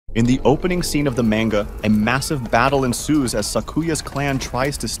In the opening scene of the manga, a massive battle ensues as Sakuya's clan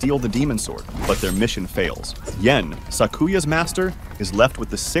tries to steal the demon sword, but their mission fails. Yen, Sakuya's master, is left with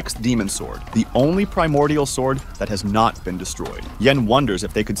the sixth demon sword, the only primordial sword that has not been destroyed. Yen wonders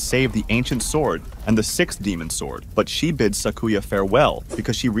if they could save the ancient sword and the sixth demon sword, but she bids Sakuya farewell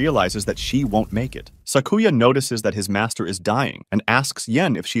because she realizes that she won't make it. Sakuya notices that his master is dying and asks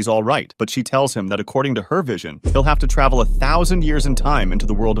Yen if she's alright, but she tells him that according to her vision, he'll have to travel 1,000 years in time into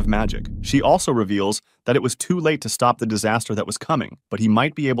the world of magic. She also reveals that it was too late to stop the disaster that was coming, but he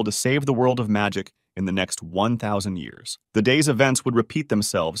might be able to save the world of magic in the next 1,000 years. The day's events would repeat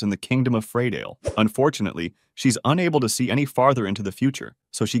themselves in the kingdom of Freydale. Unfortunately, she's unable to see any farther into the future,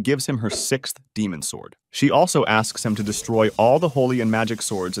 so she gives him her sixth demon sword. She also asks him to destroy all the holy and magic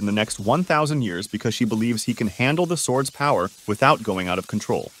swords in the next 1,000 years because she believes he can handle the sword's power without going out of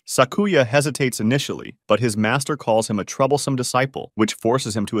control. Sakuya hesitates initially, but his master calls him a troublesome disciple, which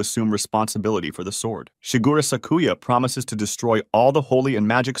forces him to assume responsibility for the sword. Shigure Sakuya promises to destroy all the holy and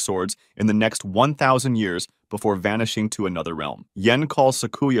magic swords in the next 1,000 years before vanishing to another realm. Yen calls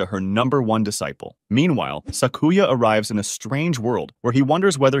Sakuya her #1 disciple. Meanwhile, Sakuya arrives in a strange world where he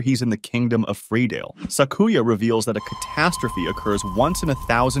wonders whether he's in the kingdom of Freydale. Sakuya reveals that a catastrophe occurs once in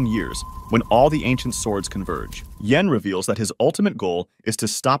 1,000 years when all the ancient swords converge. Yen reveals that his ultimate goal is to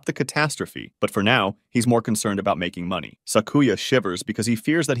stop the catastrophe, but for now, he's more concerned about making money. Sakuya shivers because he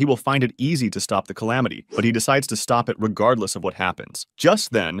fears that he will find it easy to stop the calamity, but he decides to stop it regardless of what happens.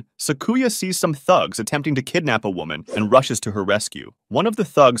 Just then, Sakuya sees some thugs attempting to kidnap a woman and rushes to her rescue. One of the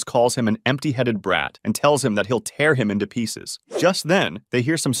thugs calls him an empty-headed brat and tells him that he'll tear him into pieces. Just then, they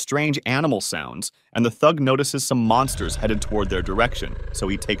hear some strange animal sounds, and the thug notices some monsters headed toward their direction, so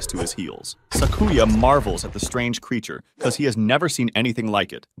he takes to his heels. Sakuya marvels at the strange creature because he has never seen anything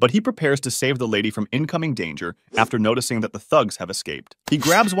like it, but he prepares to save the lady from incoming danger after noticing that the thugs have escaped. He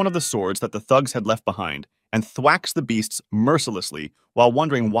grabs one of the swords that the thugs had left behind and thwacks the beasts mercilessly while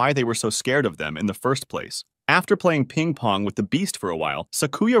wondering why they were so scared of them in the first place. After playing ping-pong with the beast for a while,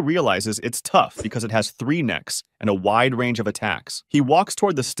 Sakuya realizes it's tough because it has 3 necks and a wide range of attacks. He walks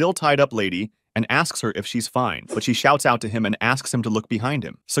toward the still tied-up lady and asks her if she's fine, but she shouts out to him and asks him to look behind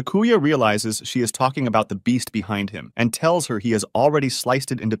him. Sakuya realizes she is talking about the beast behind him and tells her he has already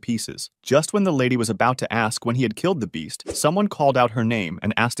sliced it into pieces. Just when the lady was about to ask when he had killed the beast, someone called out her name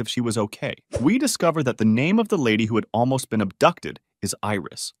and asked if she was okay. We discover that the name of the lady who had almost been abducted is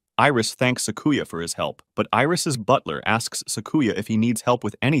Iris. Iris thanks Sakuya for his help, but Iris's butler asks Sakuya if he needs help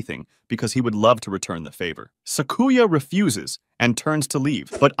with anything because he would love to return the favor. Sakuya refuses and turns to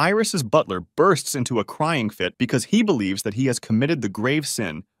leave, but Iris's butler bursts into a crying fit because he believes that he has committed the grave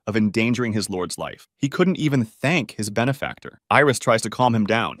sin of endangering his lord's life. He couldn't even thank his benefactor. Iris tries to calm him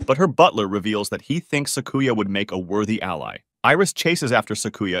down, but her butler reveals that he thinks Sakuya would make a worthy ally. Iris chases after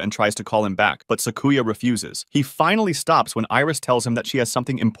Sakuya and tries to call him back, but Sakuya refuses. He finally stops when Iris tells him that she has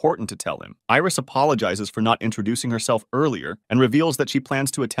something important to tell him. Iris apologizes for not introducing herself earlier and reveals that she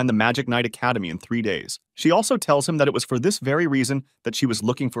plans to attend the Magic Knight Academy in 3 days. She also tells him that it was for this very reason that she was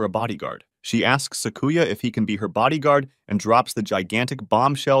looking for a bodyguard. She asks Sakuya if he can be her bodyguard and drops the gigantic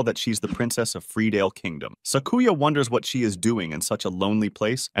bombshell that she's the princess of Freydale Kingdom. Sakuya wonders what she is doing in such a lonely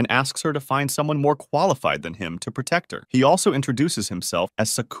place and asks her to find someone more qualified than him to protect her. He also introduces himself as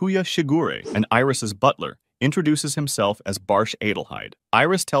Sakuya Shigure, and Iris's butler introduces himself as Barsh Adelheid.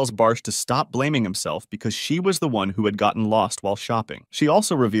 Iris tells Barsh to stop blaming himself because she was the one who had gotten lost while shopping. She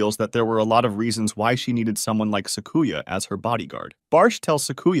also reveals that there were a lot of reasons why she needed someone like Sakuya as her bodyguard. Barsh tells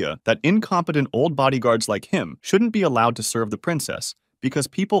Sakuya that incompetent old bodyguards like him shouldn't be allowed to serve the princess because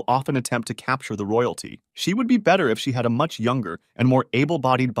people often attempt to capture the royalty. She would be better if she had a much younger and more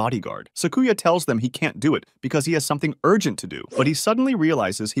able-bodied bodyguard. Sakuya tells them he can't do it because he has something urgent to do, but he suddenly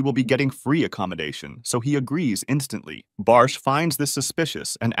realizes he will be getting free accommodation, so he agrees instantly. Barsh finds this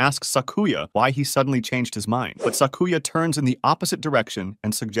suspicious and asks Sakuya why he suddenly changed his mind, but Sakuya turns in the opposite direction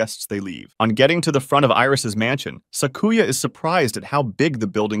and suggests they leave. On getting to the front of Iris's mansion, Sakuya is surprised at how big the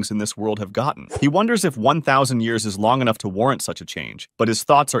buildings in this world have gotten. He wonders if 1,000 years is long enough to warrant such a change, but his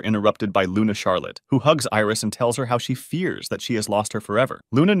thoughts are interrupted by Luna Charlotte, who hugs Iris and tells her how she fears that she has lost her forever.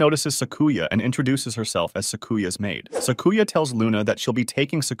 Luna notices Sakuya and introduces herself as Sakuya's maid. Sakuya tells Luna that she'll be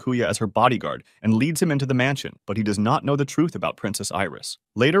taking Sakuya as her bodyguard and leads him into the mansion, but he does not know the truth about Princess Iris.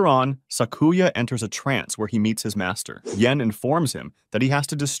 Later on, Sakuya enters a trance where he meets his master. Yen informs him that he has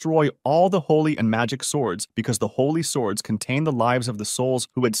to destroy all the holy and magic swords because the holy swords contain the lives of the souls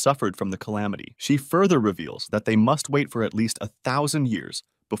who had suffered from the calamity. She further reveals that they must wait for at least 1,000 years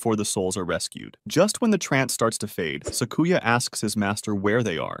before the souls are rescued. Just when the trance starts to fade, Sakuya asks his master where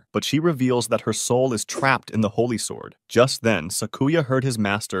they are, but she reveals that her soul is trapped in the holy sword. Just then, Sakuya heard his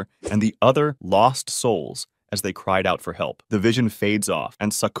master and the other lost souls as they cried out for help. The vision fades off,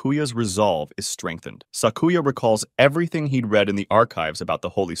 and Sakuya's resolve is strengthened. Sakuya recalls everything he'd read in the archives about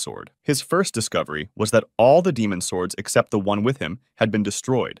the Holy Sword. His first discovery was that all the demon swords except the one with him had been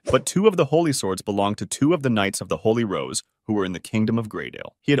destroyed, but 2 of the Holy Swords belonged to 2 of the Knights of the Holy Rose who were in the Kingdom of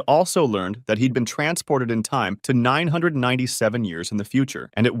Greydale. He had also learned that he'd been transported in time to 997 years in the future,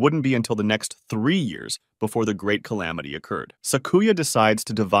 and it wouldn't be until the next 3 years before the Great Calamity occurred. Sakuya decides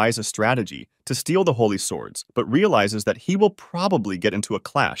to devise a strategy to steal the Holy Swords, but realizes that he will probably get into a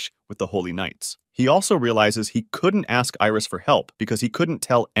clash with the Holy Knights. He also realizes he couldn't ask Iris for help because he couldn't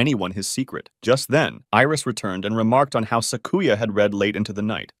tell anyone his secret. Just then, Iris returned and remarked on how Sakuya had read late into the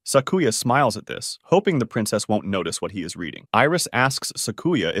night. Sakuya smiles at this, hoping the princess won't notice what he is reading. Iris asks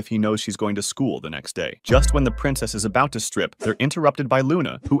Sakuya if he knows she's going to school the next day. Just when the princess is about to strip, they're interrupted by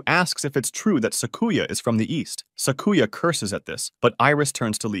Luna, who asks if it's true that Sakuya is from the east. Sakuya curses at this, but Iris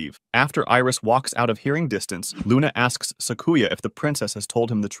turns to leave. After Iris walks out of hearing distance, Luna asks Sakuya if the princess has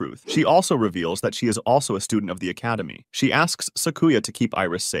told him the truth. She also reveals that she is also a student of the academy. She asks Sakuya to keep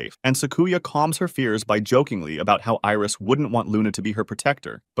Iris safe, and Sakuya calms her fears by jokingly about how Iris wouldn't want Luna to be her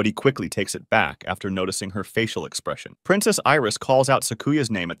protector, but he quickly takes it back after noticing her facial expression. Princess Iris calls out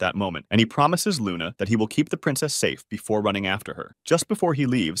Sakuya's name at that moment, and he promises Luna that he will keep the princess safe before running after her. Just before he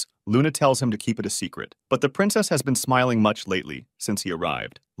leaves, Luna tells him to keep it a secret, but the princess has been smiling much lately since he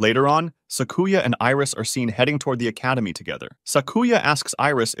arrived. Later on, Sakuya and Iris are seen heading toward the academy together. Sakuya asks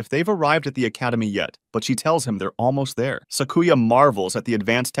Iris if they've arrived at the academy yet, but she tells him they're almost there. Sakuya marvels at the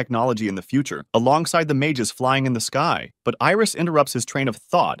advanced technology in the future, alongside the mages flying in the sky, but Iris interrupts his train of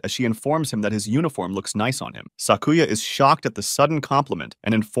thought as she informs him that his uniform looks nice on him. Sakuya is shocked at the sudden compliment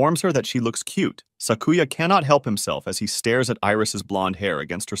and informs her that she looks cute. Sakuya cannot help himself as he stares at Iris's blonde hair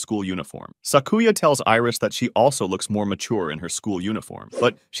against her school uniform. Sakuya tells Iris that she also looks more mature in her school uniform,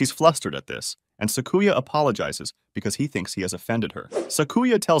 but she's flustered at this, and Sakuya apologizes because he thinks he has offended her.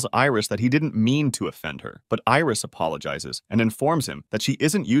 Sakuya tells Iris that he didn't mean to offend her, but Iris apologizes and informs him that she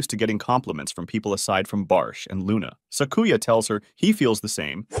isn't used to getting compliments from people aside from Barsh and Luna. Sakuya tells her he feels the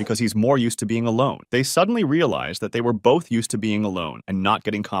same because he's more used to being alone. They suddenly realize that they were both used to being alone and not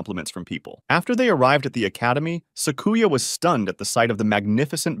getting compliments from people. After they arrived at the academy, Sakuya was stunned at the sight of the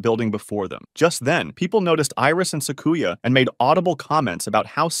magnificent building before them. Just then, people noticed Iris and Sakuya and made audible comments about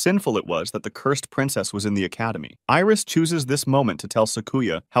how sinful it was that the cursed princess was in the academy. Iris chooses this moment to tell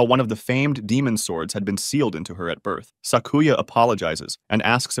Sakuya how one of the famed demon swords had been sealed into her at birth. Sakuya apologizes and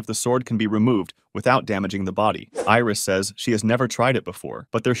asks if the sword can be removed without damaging the body. Iris says she has never tried it before,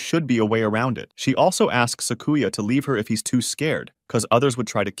 but there should be a way around it. She also asks Sakuya to leave her if he's too scared, because others would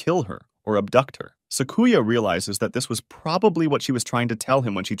try to kill her or abduct her. Sakuya realizes that this was probably what she was trying to tell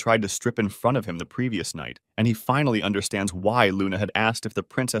him when she tried to strip in front of him the previous night, and he finally understands why Luna had asked if the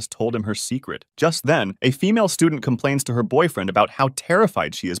princess told him her secret. Just then, a female student complains to her boyfriend about how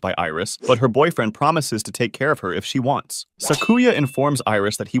terrified she is by Iris, but her boyfriend promises to take care of her if she wants. Sakuya informs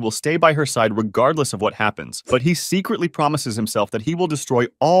Iris that he will stay by her side regardless of what happens, but he secretly promises himself that he will destroy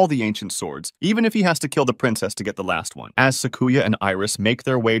all the ancient swords, even if he has to kill the princess to get the last one. As Sakuya and Iris make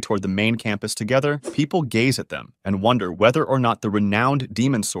their way toward the main campus together, people gaze at them and wonder whether or not the renowned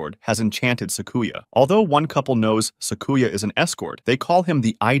demon sword has enchanted Sakuya. Although one couple knows Sakuya is an escort, they call him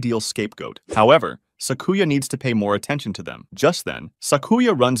the ideal scapegoat. However, Sakuya needs to pay more attention to them. Just then,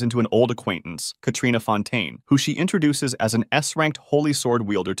 Sakuya runs into an old acquaintance, Katrina Fontaine, who she introduces as an S-ranked holy sword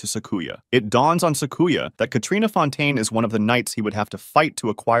wielder to Sakuya. It dawns on Sakuya that Katrina Fontaine is one of the knights he would have to fight to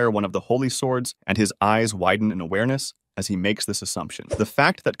acquire one of the holy swords, and his eyes widen in awareness as he makes this assumption. The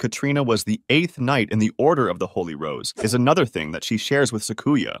fact that Katrina was the 8th knight in the Order of the Holy Rose is another thing that she shares with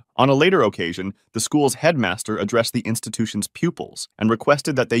Sakuya. On a later occasion, the school's headmaster addressed the institution's pupils and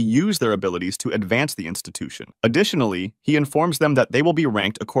requested that they use their abilities to advance the institution. Additionally, he informs them that they will be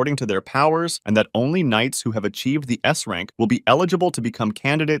ranked according to their powers and that only knights who have achieved the S rank will be eligible to become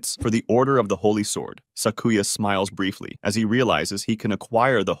candidates for the Order of the Holy Sword. Sakuya smiles briefly as he realizes he can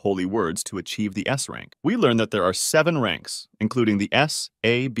acquire the holy words to achieve the S rank. We learn that there are 7 ranks, including the S,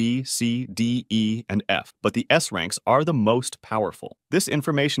 A, B, C, D, E, and F, but the S ranks are the most powerful. This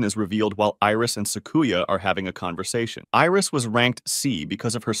information is revealed while Iris and Sakuya are having a conversation. Iris was ranked C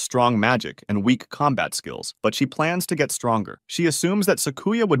because of her strong magic and weak combat skills, but she plans to get stronger. She assumes that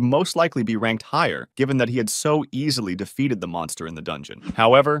Sakuya would most likely be ranked higher, given that he had so easily defeated the monster in the dungeon.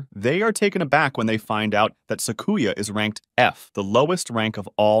 However, they are taken aback when they find out that Sakuya is ranked F, the lowest rank of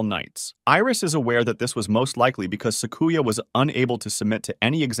all knights. Iris is aware that this was most likely because Sakuya was unable to submit to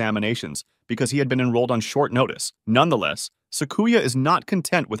any examinations because he had been enrolled on short notice. Nonetheless, Sakuya is not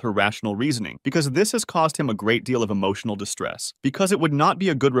content with her rational reasoning because this has caused him a great deal of emotional distress. Because it would not be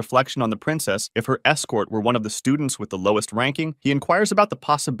a good reflection on the princess if her escort were one of the students with the lowest ranking, he inquires about the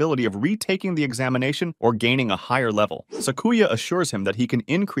possibility of retaking the examination or gaining a higher level. Sakuya assures him that he can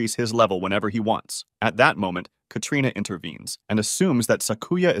increase his level whenever he wants. At that moment, Katrina intervenes and assumes that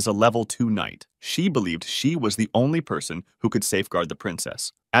Sakuya is a level 2 knight. She believed she was the only person who could safeguard the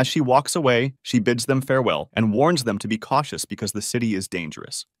princess. As she walks away, she bids them farewell and warns them to be cautious because the city is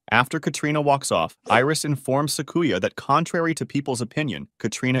dangerous. After Katrina walks off, Iris informs Sakuya that contrary to people's opinion,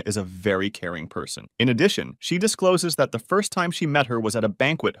 Katrina is a very caring person. In addition, she discloses that the first time she met her was at a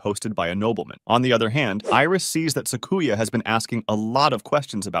banquet hosted by a nobleman. On the other hand, Iris sees that Sakuya has been asking a lot of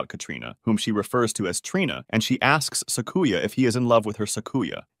questions about Katrina, whom she refers to as Trina, and she asks Sakuya if he is in love with her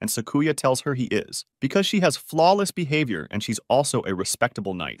Sakuya, and Sakuya tells her he is. Because she has flawless behavior and she's also a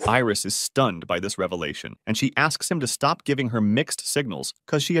respectable knight, Iris is stunned by this revelation, and she asks him to stop giving her mixed signals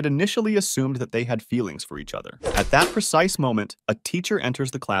because she had initially assumed that they had feelings for each other. At that precise moment, a teacher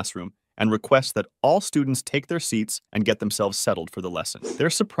enters the classroom and requests that all students take their seats and get themselves settled for the lesson. They're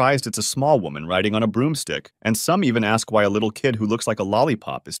surprised it's a small woman riding on a broomstick, and some even ask why a little kid who looks like a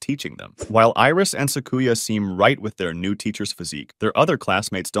lollipop is teaching them. While Iris and Sakuya seem right with their new teacher's physique, their other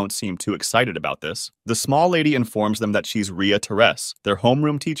classmates don't seem too excited about this. The small lady informs them that she's Ria Teres, their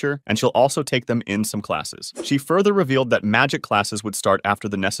homeroom teacher, and she'll also take them in some classes. She further revealed that magic classes would start after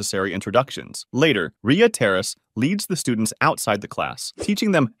the necessary introductions. Later, Ria Teres leads the students outside the class,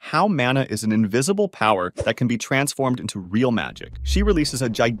 teaching them how mana is an invisible power that can be transformed into real magic. She releases a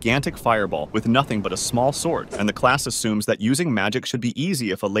gigantic fireball with nothing but a small sword, and the class assumes that using magic should be easy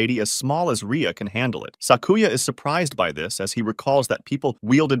if a lady as small as Ria can handle it. Sakuya is surprised by this as he recalls that people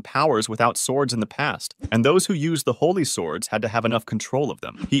wielded powers without swords in the past, and those who used the holy swords had to have enough control of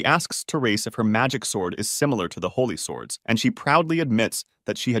them. He asks Therese if her magic sword is similar to the holy swords, and she proudly admits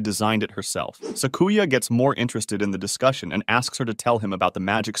that she had designed it herself. Sakuya gets more interested in the discussion and asks her to tell him about the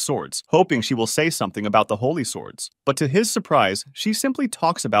magic swords, hoping she will say something about the holy swords. But to his surprise, she simply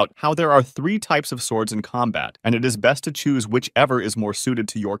talks about how there are 3 types of swords in combat, and it is best to choose whichever is more suited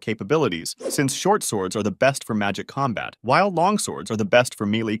to your capabilities, since short swords are the best for magic combat, while long swords are the best for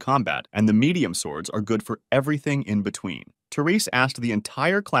melee combat, and the medium swords are good for everything in between. Therese asked the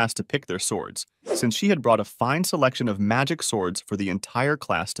entire class to pick their swords, since she had brought a fine selection of magic swords for the entire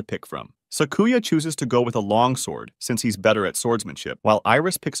class to pick from. Sakuya chooses to go with a long sword, since he's better at swordsmanship, while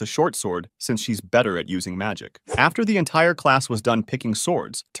Iris picks a short sword, since she's better at using magic. After the entire class was done picking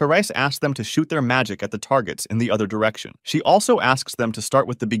swords, Therese asked them to shoot their magic at the targets in the other direction. She also asks them to start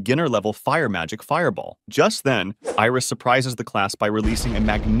with the beginner-level fire magic fireball. Just then, Iris surprises the class by releasing a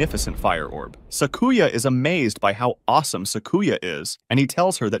magnificent fire orb. Sakuya is amazed by how awesome Sakuya is, and he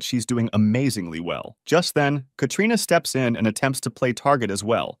tells her that she's doing amazingly well. Just then, Katrina steps in and attempts to play target as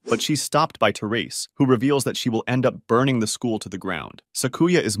well, but she's stopped by Therese, who reveals that she will end up burning the school to the ground.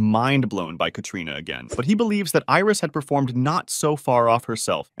 Sakuya is mind-blown by Katrina again, but he believes that Iris had performed not so far off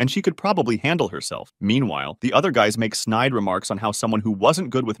herself, and she could probably handle herself. Meanwhile, the other guys make snide remarks on how someone who wasn't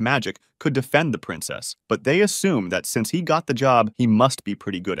good with magic could defend the princess, but they assume that since he got the job, he must be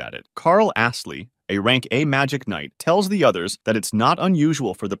pretty good at it. Carl Astley, a rank A magic knight, tells the others that it's not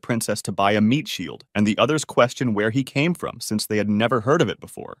unusual for the princess to buy a meat shield, and the others question where he came from since they had never heard of it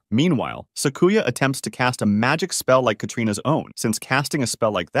before. Meanwhile, Sakuya attempts to cast a magic spell like Katrina's own, since casting a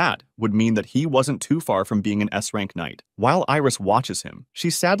spell like that would mean that he wasn't too far from being an S-rank knight. While Iris watches him, she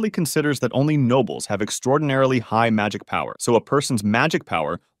sadly considers that only nobles have extraordinarily high magic power, so a person's magic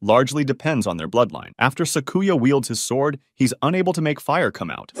power largely depends on their bloodline. After Sakuya wields his sword, he's unable to make fire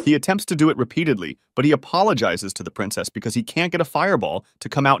come out. He attempts to do it repeatedly, but he apologizes to the princess because he can't get a fireball to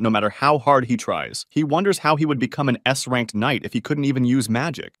come out no matter how hard he tries. He wonders how he would become an S-ranked knight if he couldn't even use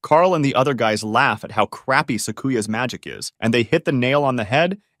magic. Carl and the other guys laugh at how crappy Sakuya's magic is, and they hit the nail on the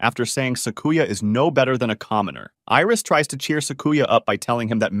head after saying Sakuya is no better than a commoner. Iris tries to cheer Sakuya up by telling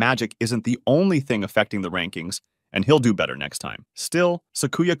him that magic isn't the only thing affecting the rankings, and he'll do better next time. Still,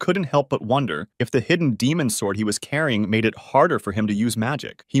 Sakuya couldn't help but wonder if the hidden demon sword he was carrying made it harder for him to use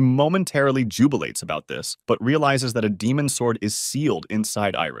magic. He momentarily jubilates about this, but realizes that a demon sword is sealed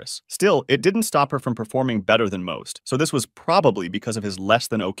inside Iris. Still, it didn't stop her from performing better than most, so this was probably because of his less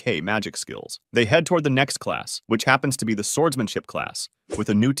than okay magic skills. They head toward the next class, which happens to be the swordsmanship class, with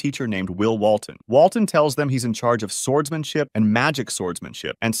a new teacher named Will Walton. Walton tells them he's in charge of swordsmanship and magic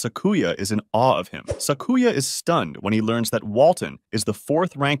swordsmanship, and Sakuya is in awe of him. Sakuya is stunned when he learns that Walton is the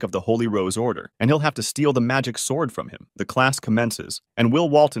 4th rank of the Holy Rose Order, and he'll have to steal the magic sword from him. The class commences, and Will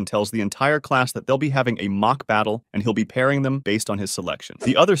Walton tells the entire class that they'll be having a mock battle, and he'll be pairing them based on his selection.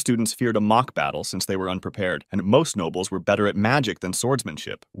 The other students feared a mock battle since they were unprepared, and most nobles were better at magic than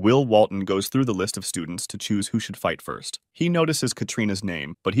swordsmanship. Will Walton goes through the list of students to choose who should fight first. He notices Katrina's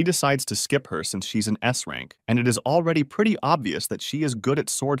name, but he decides to skip her since she's an S rank, and it is already pretty obvious that she is good at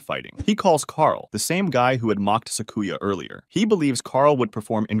sword fighting. He calls Carl, the same guy who had mocked Sakuya earlier. He believes Carl would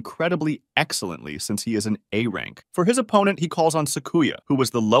perform incredibly excellently since he is an A rank. For his opponent, he calls on Sakuya, who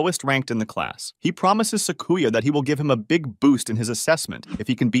was the lowest ranked in the class. He promises Sakuya that he will give him a big boost in his assessment if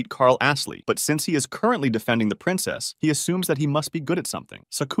he can beat Carl Astley, but since he is currently defending the princess, he assumes that he must be good at something.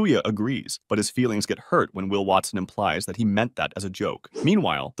 Sakuya agrees, but his feelings get hurt when Will Watson implies that he meant that as a joke.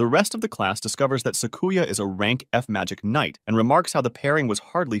 Meanwhile, the rest of the class discovers that Sakuya is a rank F magic knight and remarks how the pairing was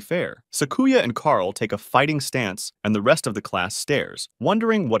hardly fair. Sakuya and Carl take a fighting stance, and the rest of the class stares,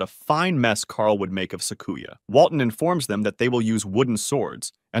 wondering what a fine mess Carl would make of Sakuya. Walton informs them that they will use wooden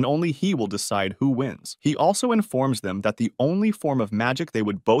swords, and only he will decide who wins. He also informs them that the only form of magic they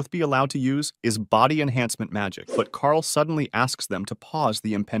would both be allowed to use is body enhancement magic, but Carl suddenly asks them to pause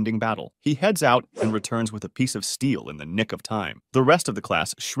the impending battle. He heads out and returns with a piece of steel in the nick of time. The rest of the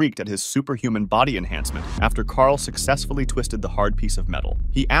class shrieked at his superhuman body enhancement after Carl successfully twisted the hard piece of metal.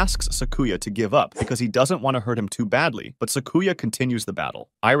 He asks Sakuya to give up because he doesn't want to hurt him too badly, but Sakuya continues the battle.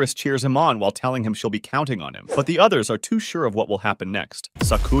 Iris cheers him on while telling him she'll be counting on him, but the others are too sure of what will happen next.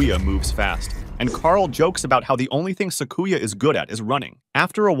 Sakuya moves fast, and Carl jokes about how the only thing Sakuya is good at is running.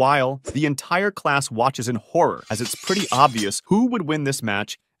 After a while, the entire class watches in horror as it's pretty obvious who would win this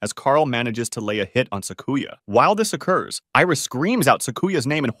match as Carl manages to lay a hit on Sakuya. While this occurs, Iris screams out Sakuya's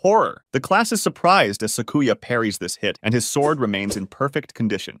name in horror. The class is surprised as Sakuya parries this hit, and his sword remains in perfect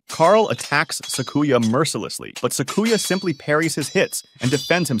condition. Carl attacks Sakuya mercilessly, but Sakuya simply parries his hits and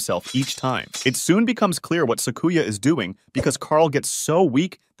defends himself each time. It soon becomes clear what Sakuya is doing because Carl gets so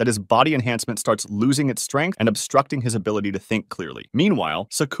weak that his body enhancement starts losing its strength and obstructing his ability to think clearly. Meanwhile,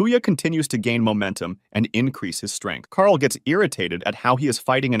 Sakuya continues to gain momentum and increase his strength. Carl gets irritated at how he is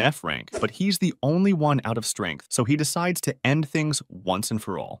fighting an F rank, but he's the only one out of strength, so he decides to end things once and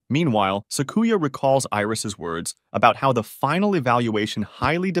for all. Meanwhile, Sakuya recalls Iris's words about how the final evaluation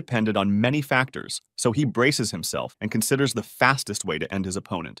highly depended on many factors, so he braces himself and considers the fastest way to end his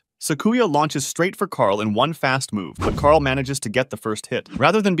opponent. Sakuya launches straight for Carl in one fast move, but Carl manages to get the first hit.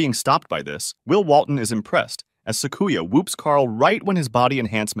 Rather than being stopped by this, Will Walton is impressed as Sakuya whoops Carl right when his body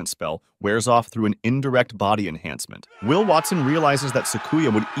enhancement spell wears off through an indirect body enhancement. Will Watson realizes that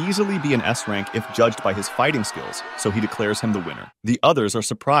Sakuya would easily be an S rank if judged by his fighting skills, so he declares him the winner. The others are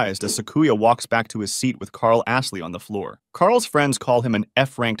surprised as Sakuya walks back to his seat with Carl Astley on the floor. Carl's friends call him an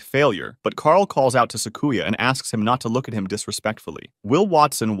F-ranked failure, but Carl calls out to Sakuya and asks him not to look at him disrespectfully. Will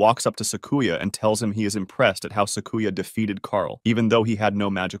Watson walks up to Sakuya and tells him he is impressed at how Sakuya defeated Carl, even though he had no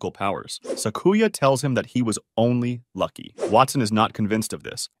magical powers. Sakuya tells him that he was only lucky. Watson is not convinced of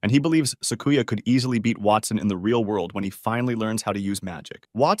this, and he believes Sakuya could easily beat Watson in the real world when he finally learns how to use magic.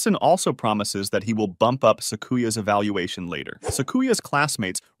 Watson also promises that he will bump up Sakuya's evaluation later. Sakuya's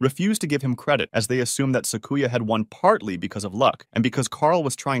classmates refuse to give him credit as they assume that Sakuya had won partly because of luck, and because Carl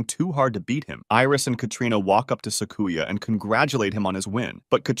was trying too hard to beat him. Iris and Katrina walk up to Sakuya and congratulate him on his win,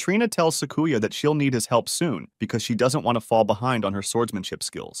 but Katrina tells Sakuya that she'll need his help soon because she doesn't want to fall behind on her swordsmanship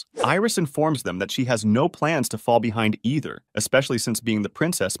skills. Iris informs them that she has no plans to fall behind either, especially since being the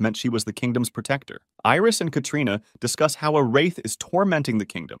princess meant she was the kingdom's protector. Iris and Katrina discuss how a wraith is tormenting the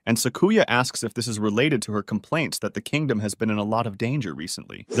kingdom, and Sakuya asks if this is related to her complaints that the kingdom has been in a lot of danger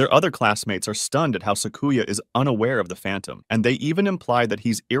recently. Their other classmates are stunned at how Sakuya is unaware of the phantom, and they even imply that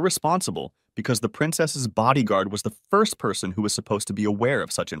he's irresponsible because the princess's bodyguard was the first person who was supposed to be aware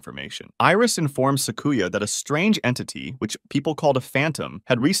of such information. Iris informs Sakuya that a strange entity, which people called a phantom,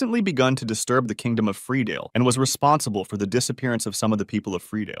 had recently begun to disturb the kingdom of Freedale and was responsible for the disappearance of some of the people of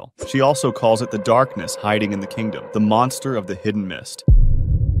Freedale. She also calls it the darkness hiding in the kingdom, the monster of the hidden mist.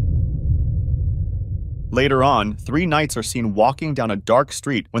 Later on, three knights are seen walking down a dark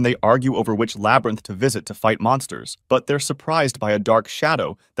street when they argue over which labyrinth to visit to fight monsters, but they're surprised by a dark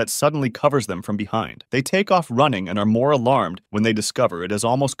shadow that suddenly covers them from behind. They take off running and are more alarmed when they discover it has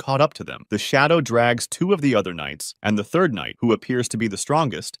almost caught up to them. The shadow drags two of the other knights, and the third knight, who appears to be the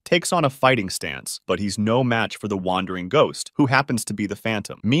strongest, takes on a fighting stance, but he's no match for the wandering ghost, who happens to be the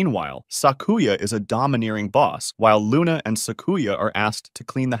phantom. Meanwhile, Sakuya is a domineering boss, while Luna and Sakuya are asked to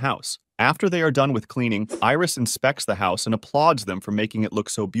clean the house. After they are done with cleaning, Iris inspects the house and applauds them for making it look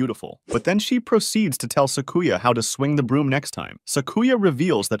so beautiful. But then she proceeds to tell Sakuya how to swing the broom next time. Sakuya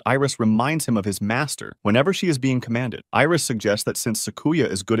reveals that Iris reminds him of his master whenever she is being commanded. Iris suggests that since Sakuya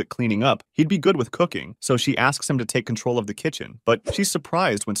is good at cleaning up, he'd be good with cooking, so she asks him to take control of the kitchen, but she's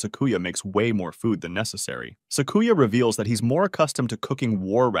surprised when Sakuya makes way more food than necessary. Sakuya reveals that he's more accustomed to cooking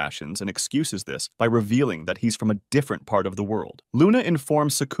war rations and excuses this by revealing that he's from a different part of the world. Luna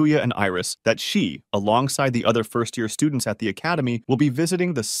informs Sakuya and Iris that she, alongside the other first-year students at the academy, will be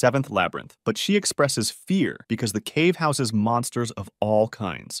visiting the 7th labyrinth, but she expresses fear because the cave houses monsters of all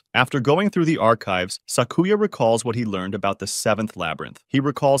kinds. After going through the archives, Sakuya recalls what he learned about the 7th labyrinth. He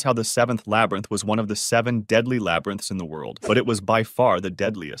recalls how the 7th labyrinth was one of the 7 deadly labyrinths in the world, but it was by far the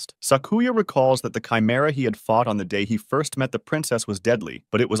deadliest. Sakuya recalls that the chimera he had fought on the day he first met the princess was deadly,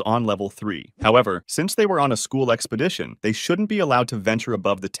 but it was on level 3. However, since they were on a school expedition, they shouldn't be allowed to venture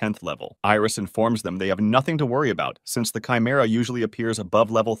above the 10th level. Iris informs them they have nothing to worry about, since the chimera usually appears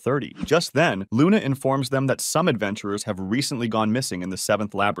above level 30. Just then, Luna informs them that some adventurers have recently gone missing in the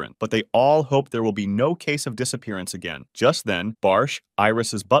 7th labyrinth, but they all hope there will be no case of disappearance again. Just then, Barsh,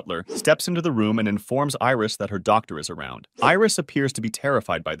 Iris's butler, steps into the room and informs Iris that her doctor is around. Iris appears to be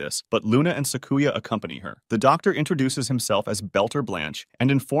terrified by this, but Luna and Sakuya accompany her. The doctor introduces himself as Belter Blanche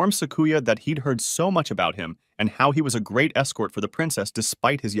and informs Sakuya that he'd heard so much about him and how he was a great escort for the princess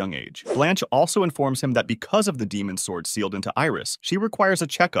despite his young age. Blanche also informs him that because of the demon sword sealed into Iris, she requires a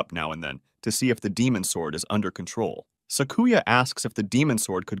checkup now and then to see if the demon sword is under control. Sakuya asks if the demon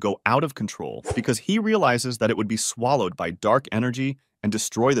sword could go out of control because he realizes that it would be swallowed by dark energy and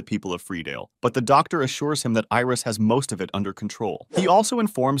destroy the people of Freedale, but the doctor assures him that Iris has most of it under control. He also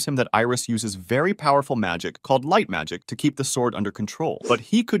informs him that Iris uses very powerful magic called light magic to keep the sword under control, but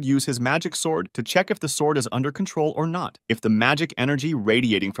he could use his magic sword to check if the sword is under control or not. If the magic energy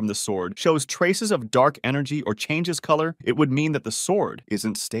radiating from the sword shows traces of dark energy or changes color, it would mean that the sword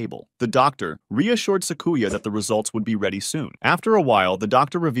isn't stable. The doctor reassured Sakuya that the results would be ready soon. After a while, the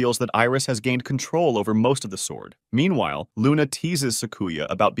doctor reveals that Iris has gained control over most of the sword. Meanwhile, Luna teases Sakuya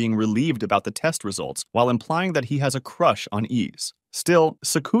about being relieved about the test results while implying that he has a crush on Ys. Still,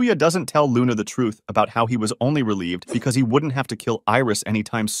 Sakuya doesn't tell Luna the truth about how he was only relieved because he wouldn't have to kill Iris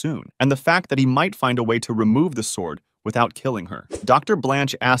anytime soon, and the fact that he might find a way to remove the sword without killing her. Dr.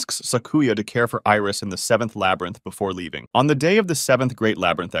 Blanche asks Sakuya to care for Iris in the 7th labyrinth before leaving. On the day of the 7th Great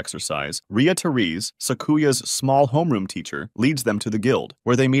Labyrinth exercise, Ria Therese, Sakuya's small homeroom teacher, leads them to the guild,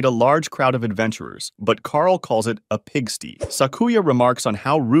 where they meet a large crowd of adventurers, but Carl calls it a pigsty. Sakuya remarks on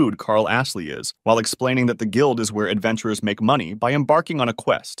how rude Carl Ashley is, while explaining that the guild is where adventurers make money by embarking on a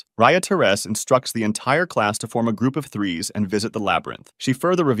quest. Ria Therese instructs the entire class to form a group of 3s and visit the labyrinth. She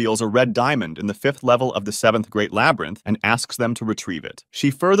further reveals a red diamond in the 5th level of the 7th Great Labyrinth and asks them to retrieve it. She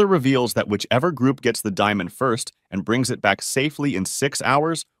further reveals that whichever group gets the diamond first and brings it back safely in 6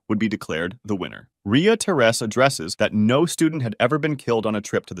 hours would be declared the winner. Ria Therese addresses that no student had ever been killed on a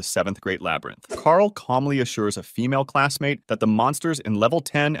trip to the 7th Great Labyrinth. Carl calmly assures a female classmate that the monsters in level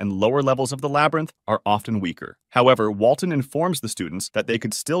 10 and lower levels of the labyrinth are often weaker. However, Walton informs the students that they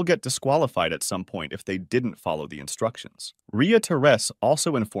could still get disqualified at some point if they didn't follow the instructions. Ria Therese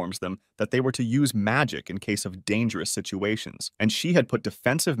also informs them that they were to use magic in case of dangerous situations, and she had put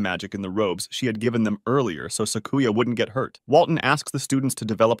defensive magic in the robes she had given them earlier so Sakuya wouldn't get hurt. Walton asks the students to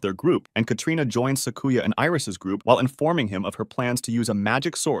develop their group, and Katrina joins Sakuya and Iris's group while informing him of her plans to use a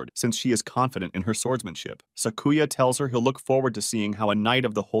magic sword since she is confident in her swordsmanship. Sakuya tells her he'll look forward to seeing how a knight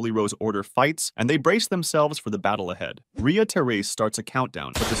of the Holy Rose Order fights, and they brace themselves for the battle ahead. Ria Therese starts a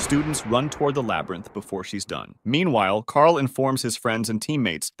countdown, but the students run toward the labyrinth before she's done. Meanwhile, Carl informs his friends and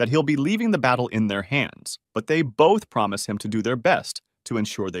teammates that he'll be leaving the battle in their hands, but they both promise him to do their best to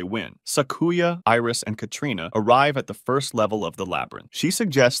ensure they win. Sakuya, Iris, and Katrina arrive at the first level of the labyrinth. She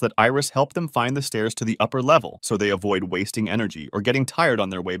suggests that Iris help them find the stairs to the upper level so they avoid wasting energy or getting tired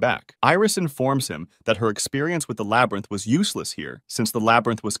on their way back. Iris informs him that her experience with the labyrinth was useless here since the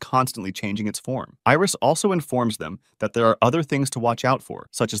labyrinth was constantly changing its form. Iris also informs them that there are other things to watch out for,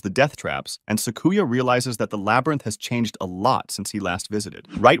 such as the death traps, and Sakuya realizes that the labyrinth has changed a lot since he last visited.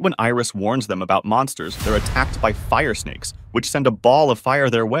 Right when Iris warns them about monsters, they're attacked by fire snakes, which send a ball of fire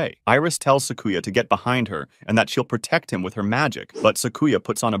their way. Iris tells Sakuya to get behind her and that she'll protect him with her magic, but Sakuya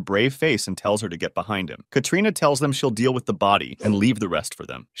puts on a brave face and tells her to get behind him. Katrina tells them she'll deal with the body and leave the rest for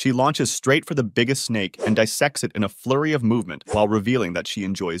them. She launches straight for the biggest snake and dissects it in a flurry of movement while revealing that she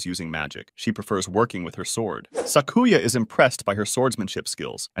enjoys using magic. She prefers working with her sword. Sakuya is impressed by her swordsmanship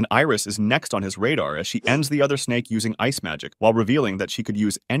skills, and Iris is next on his radar as she ends the other snake using ice magic while revealing that she could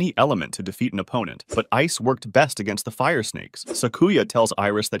use any element to defeat an opponent, but ice worked best against the fire snakes. Sakuya Sakuya tells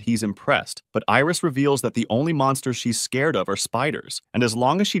Iris that he's impressed, but Iris reveals that the only monsters she's scared of are spiders, and as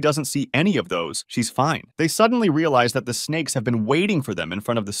long as she doesn't see any of those, she's fine. They suddenly realize that the snakes have been waiting for them in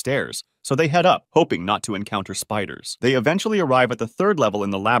front of the stairs, so they head up, hoping not to encounter spiders. They eventually arrive at the third level in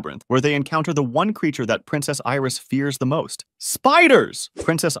the labyrinth, where they encounter the one creature that Princess Iris fears the most. Spiders!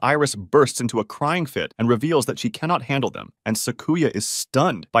 Princess Iris bursts into a crying fit and reveals that she cannot handle them, and Sakuya is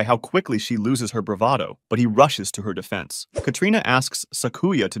stunned by how quickly she loses her bravado, but he rushes to her defense. Katrina asks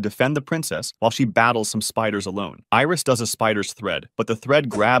Sakuya to defend the princess while she battles some spiders alone. Iris does a spider's thread, but the thread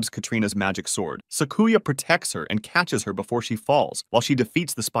grabs Katrina's magic sword. Sakuya protects her and catches her before she falls, while she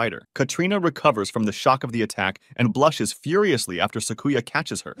defeats the spider. Katrina recovers from the shock of the attack and blushes furiously after Sakuya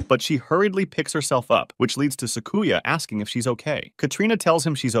catches her, but she hurriedly picks herself up, which leads to Sakuya asking if she's okay. Katrina tells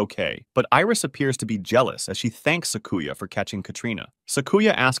him she's okay, but Iris appears to be jealous as she thanks Sakuya for catching Katrina.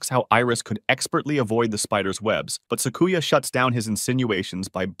 Sakuya asks how Iris could expertly avoid the spider's webs, but Sakuya shuts down his insinuations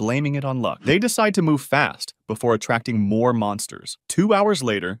by blaming it on luck. They decide to move fast before attracting more monsters. 2 hours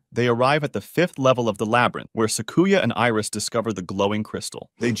later, they arrive at the 5th level of the labyrinth, where Sakuya and Iris discover the glowing crystal.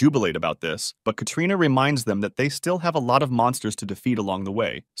 They jubilate about this, but Katrina reminds them that they still have a lot of monsters to defeat along the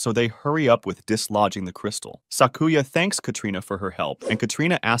way, so they hurry up with dislodging the crystal. Sakuya thanks Katrina for her help, and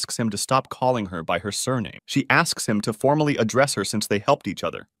Katrina asks him to stop calling her by her surname. She asks him to formally address her since they helped each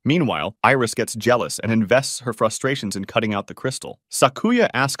other. Meanwhile, Iris gets jealous and invests her frustrations in cutting out the crystal. Sakuya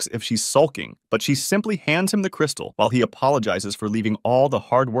asks if she's sulking, but she simply hands him the crystal while he apologizes for leaving all the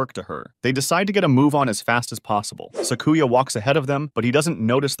hard work to her. They decide to get a move on as fast as possible. Sakuya walks ahead of them, but he doesn't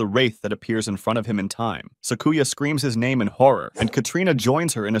notice the wraith that appears in front of him in time. Sakuya screams his name in horror, and Katrina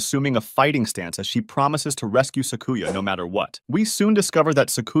joins her in assuming a fighting stance as she promises to rescue Sakuya no matter what. We soon discover that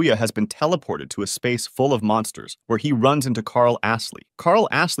Sakuya has been teleported to a space full of monsters, where he runs into Carl Astley. Carl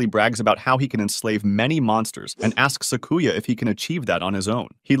Astley brags about how he can enslave many monsters and asks Sakuya if he can achieve that on his own.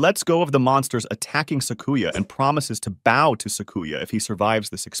 He lets go of the monsters attacking Sakuya and promises to bow to Sakuya if he survives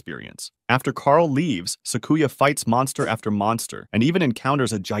this experience. After Carl leaves, Sakuya fights monster after monster and even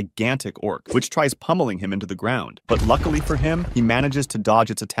encounters a gigantic orc, which tries pummeling him into the ground. But luckily for him, he manages to dodge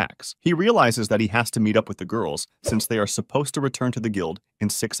its attacks. He realizes that he has to meet up with the girls, since they are supposed to return to the guild in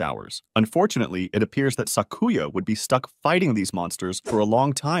 6 hours. Unfortunately, it appears that Sakuya would be stuck fighting these monsters for a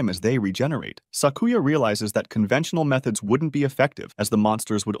long time as they regenerate. Sakuya realizes that conventional methods wouldn't be effective, as the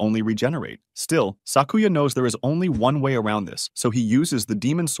monsters would only regenerate. Still, Sakuya knows there is only one way around this, so he uses the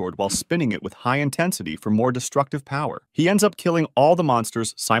demon sword while spinning it with high intensity for more destructive power. He ends up killing all the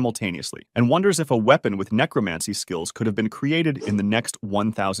monsters simultaneously, and wonders if a weapon with necromancy skills could have been created in the next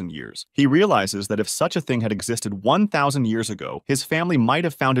 1,000 years. He realizes that if such a thing had existed 1,000 years ago, his family might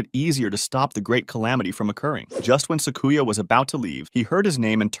have found it easier to stop the great calamity from occurring. Just when Sakuya was about to leave, he heard his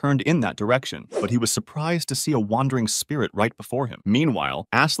name and turned in that direction, but he was surprised to see a wandering spirit right before him. Meanwhile,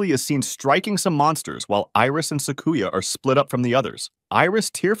 Astley is seen striking some monsters while Iris and Sakuya are split up from the others. Iris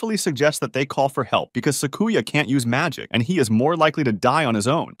tearfully suggests that they call for help because Sakuya can't use magic and he is more likely to die on his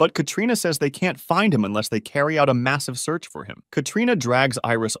own. But Katrina says they can't find him unless they carry out a massive search for him. Katrina drags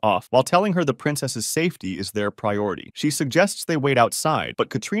Iris off while telling her the princess's safety is their priority. She suggests they wait outside, but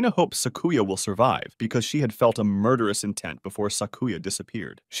Katrina hopes Sakuya will survive because she had felt a murderous intent before Sakuya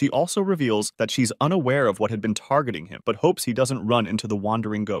disappeared. She also reveals that she's unaware of what had been targeting him, but hopes he doesn't run into the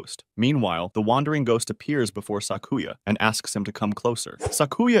wandering ghost. Meanwhile, the wandering ghost appears before Sakuya and asks him to come closer.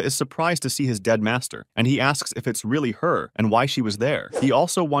 Sakuya is surprised to see his dead master, and he asks if it's really her and why she was there. He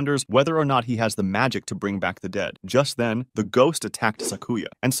also wonders whether or not he has the magic to bring back the dead. Just then, the ghost attacked Sakuya,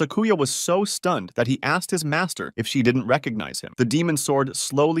 and Sakuya was so stunned that he asked his master if she didn't recognize him. The demon sword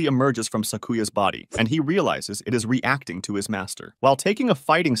slowly emerges from Sakuya's body, and he realizes it is reacting to his master. While taking a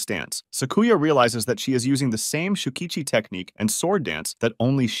fighting stance, Sakuya realizes that she is using the same Shukichi technique and sword dance that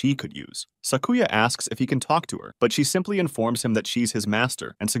only she could use. Sakuya asks if he can talk to her, but she simply informs him that she's his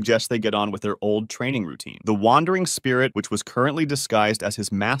master and suggests they get on with their old training routine. The wandering spirit, which was currently disguised as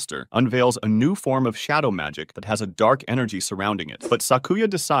his master, unveils a new form of shadow magic that has a dark energy surrounding it. But Sakuya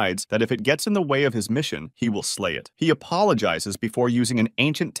decides that if it gets in the way of his mission, he will slay it. He apologizes before using an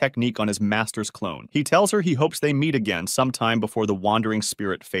ancient technique on his master's clone. He tells her he hopes they meet again sometime before the wandering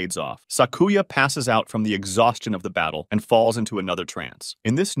spirit fades off. Sakuya passes out from the exhaustion of the battle and falls into another trance.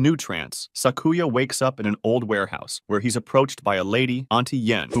 In this new trance, Sakuya wakes up in an old warehouse where he's approached by a lady lady, Auntie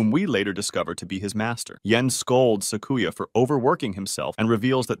Yen, whom we later discover to be his master. Yen scolds Sakuya for overworking himself and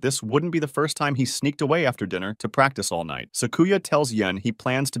reveals that this wouldn't be the first time he sneaked away after dinner to practice all night. Sakuya tells Yen he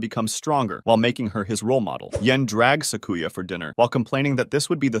plans to become stronger while making her his role model. Yen drags Sakuya for dinner while complaining that this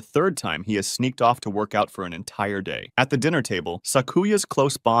would be the third time he has sneaked off to work out for an entire day. At the dinner table, Sakuya's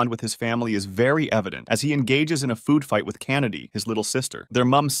close bond with his family is very evident as he engages in a food fight with Kanedi, his little sister. Their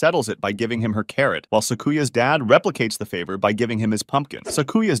mum settles it by giving him her carrot, while Sakuya's dad replicates the favor by giving him his pumpkin.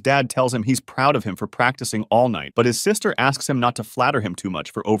 Sakuya's dad tells him he's proud of him for practicing all night, but his sister asks him not to flatter him too much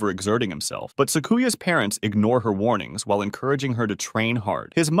for overexerting himself. But Sakuya's parents ignore her warnings while encouraging her to train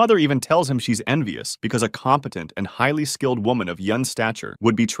hard. His mother even tells him she's envious because a competent and highly skilled woman of Yen's stature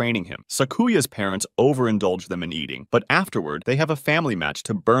would be training him. Sakuya's parents overindulge them in eating, but afterward, they have a family match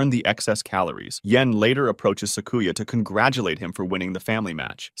to burn the excess calories. Yen later approaches Sakuya to congratulate him for winning the family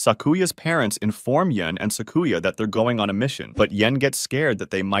match. Sakuya's parents inform Yen and Sakuya that they're going on a mission, but Yen gets scared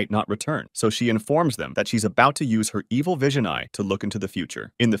that they might not return, so she informs them that she's about to use her evil vision eye to look into the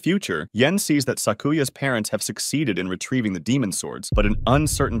future. In the future, Yen sees that Sakuya's parents have succeeded in retrieving the demon swords, but an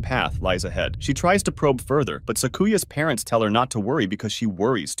uncertain path lies ahead. She tries to probe further, but Sakuya's parents tell her not to worry because she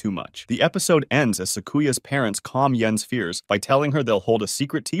worries too much. The episode ends as Sakuya's parents calm Yen's fears by telling her they'll hold a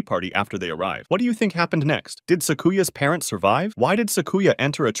secret tea party after they arrive. What do you think happened next? Did Sakuya's parents survive? Why did Sakuya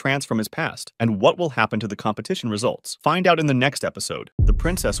enter a trance from his past? And what will happen to the competition results? Find out in the next episode. The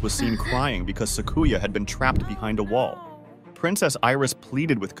princess was seen crying because Sakuya had been trapped behind a wall. Princess Iris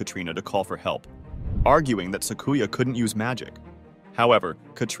pleaded with Katrina to call for help, arguing that Sakuya couldn't use magic. However,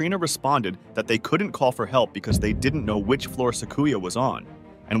 Katrina responded that they couldn't call for help because they didn't know which floor Sakuya was on,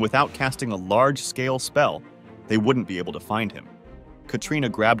 and without casting a large-scale spell, they wouldn't be able to find him. Katrina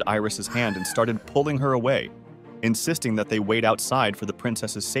grabbed Iris's hand and started pulling her away, insisting that they wait outside for the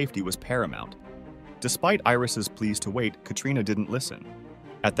princess's safety was paramount. Despite Iris's pleas to wait, Katrina didn't listen.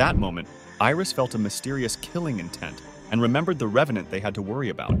 At that moment, Iris felt a mysterious killing intent and remembered the revenant they had to worry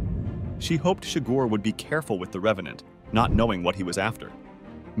about. She hoped Shigur would be careful with the revenant, not knowing what he was after.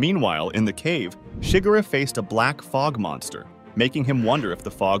 Meanwhile, in the cave, Shigure faced a black fog monster, making him wonder if the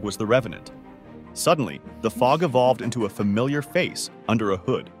fog was the revenant. Suddenly, the fog evolved into a familiar face under a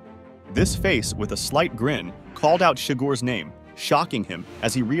hood. This face, with a slight grin, called out Shigure's name, shocking him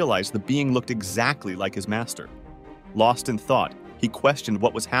as he realized the being looked exactly like his master. Lost in thought, he questioned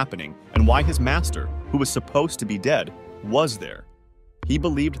what was happening and why his master, who was supposed to be dead, was there. He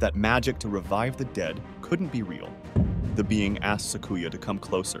believed that magic to revive the dead couldn't be real. The being asked Sakuya to come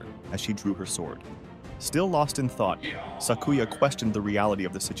closer as she drew her sword. Still lost in thought, Sakuya questioned the reality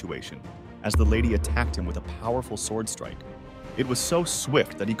of the situation as the lady attacked him with a powerful sword strike. It was so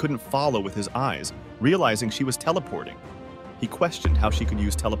swift that he couldn't follow with his eyes, realizing she was teleporting. He questioned how she could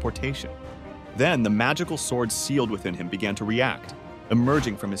use teleportation. Then the magical sword sealed within him began to react,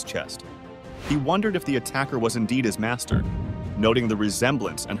 emerging from his chest. He wondered if the attacker was indeed his master, noting the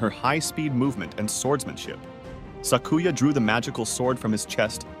resemblance and her high-speed movement and swordsmanship. Sakuya drew the magical sword from his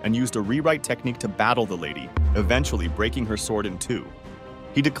chest and used a rewrite technique to battle the lady, eventually breaking her sword in two.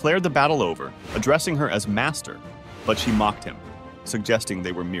 He declared the battle over, addressing her as master, but she mocked him, suggesting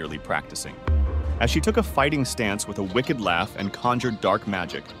they were merely practicing. As she took a fighting stance with a wicked laugh and conjured dark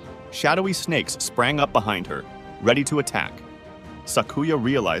magic, shadowy snakes sprang up behind her, ready to attack. Sakuya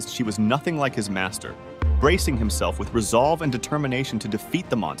realized she was nothing like his master, bracing himself with resolve and determination to defeat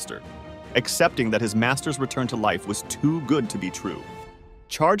the monster, accepting that his master's return to life was too good to be true.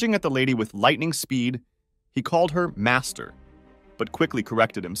 Charging at the lady with lightning speed, he called her Master, but quickly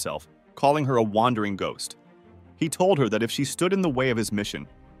corrected himself, calling her a wandering ghost. He told her that if she stood in the way of his mission,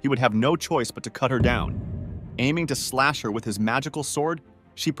 he would have no choice but to cut her down. Aiming to slash her with his magical sword,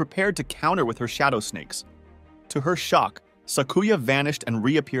 she prepared to counter with her shadow snakes. To her shock, Sakuya vanished and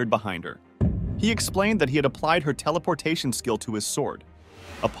reappeared behind her. He explained that he had applied her teleportation skill to his sword,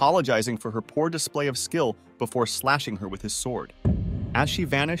 apologizing for her poor display of skill before slashing her with his sword. As she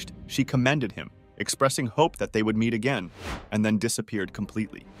vanished, she commended him, expressing hope that they would meet again, and then disappeared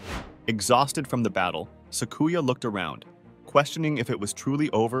completely. Exhausted from the battle, Sakuya looked around, questioning if it was truly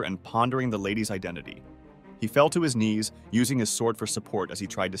over and pondering the lady's identity. He fell to his knees, using his sword for support as he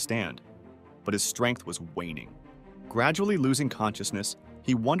tried to stand, but his strength was waning. Gradually losing consciousness,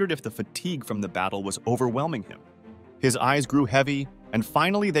 he wondered if the fatigue from the battle was overwhelming him. His eyes grew heavy, and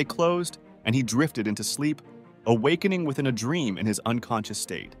finally they closed, and he drifted into sleep, awakening within a dream in his unconscious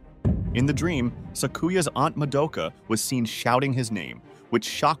state. In the dream, Sakuya's Aunt Madoka was seen shouting his name, which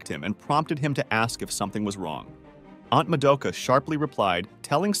shocked him and prompted him to ask if something was wrong. Aunt Madoka sharply replied,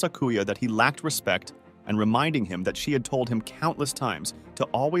 telling Sakuya that he lacked respect and reminding him that she had told him countless times to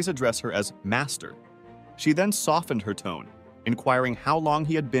always address her as Master. She then softened her tone, inquiring how long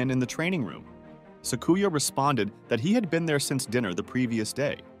he had been in the training room. Sakuya responded that he had been there since dinner the previous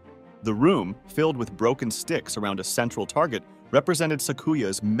day. The room, filled with broken sticks around a central target, represented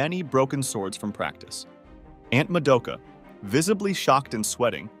Sakuya's many broken swords from practice. Aunt Madoka, visibly shocked and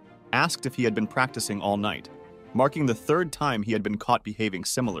sweating, asked if he had been practicing all night, marking the third time he had been caught behaving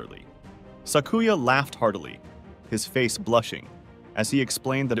similarly. Sakuya laughed heartily, his face blushing, as he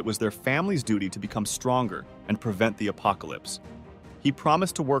explained that it was their family's duty to become stronger and prevent the apocalypse. He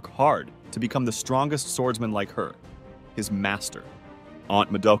promised to work hard to become the strongest swordsman like her, his master.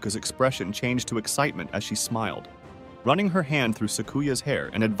 Aunt Madoka's expression changed to excitement as she smiled, running her hand through Sakuya's hair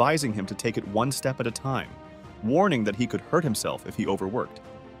and advising him to take it one step at a time, warning that he could hurt himself if he overworked.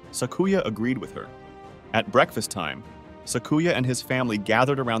 Sakuya agreed with her. At breakfast time, Sakuya and his family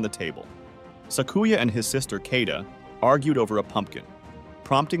gathered around the table. Sakuya and his sister Keita argued over a pumpkin,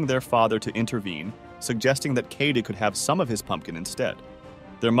 prompting their father to intervene, suggesting that Keita could have some of his pumpkin instead.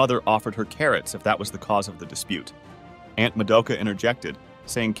 Their mother offered her carrots if that was the cause of the dispute. Aunt Madoka interjected,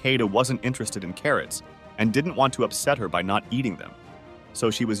 saying Keita wasn't interested in carrots and didn't want to upset her by not eating them,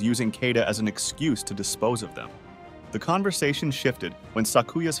 so she was using Keita as an excuse to dispose of them. The conversation shifted when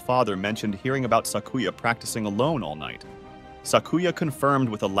Sakuya's father mentioned hearing about Sakuya practicing alone all night. Sakuya confirmed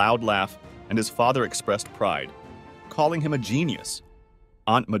with a loud laugh, and his father expressed pride, calling him a genius.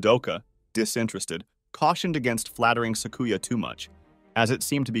 Aunt Madoka, disinterested, cautioned against flattering Sakuya too much, as it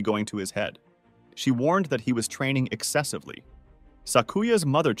seemed to be going to his head. She warned that he was training excessively. Sakuya's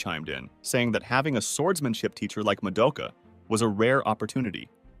mother chimed in, saying that having a swordsmanship teacher like Madoka was a rare opportunity,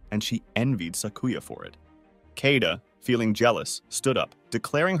 and she envied Sakuya for it. Keita, feeling jealous, stood up,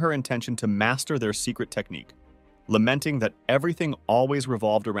 declaring her intention to master their secret technique, lamenting that everything always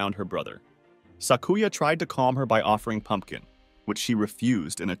revolved around her brother. Sakuya tried to calm her by offering pumpkin, which she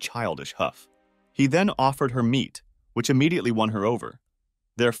refused in a childish huff. He then offered her meat, which immediately won her over.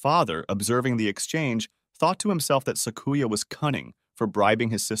 Their father, observing the exchange, thought to himself that Sakuya was cunning for bribing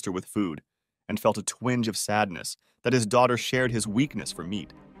his sister with food, and felt a twinge of sadness that his daughter shared his weakness for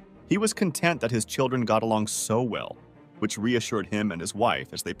meat. He was content that his children got along so well, which reassured him and his wife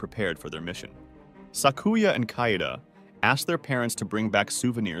as they prepared for their mission. Sakuya and Kaida asked their parents to bring back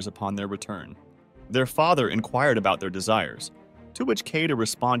souvenirs upon their return. Their father inquired about their desires, to which Kaida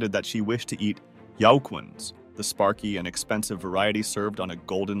responded that she wished to eat yaoquins, the sparky and expensive variety served on a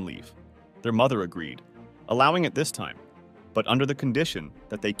golden leaf. Their mother agreed, allowing it this time, but under the condition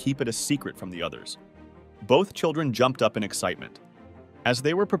that they keep it a secret from the others. Both children jumped up in excitement. As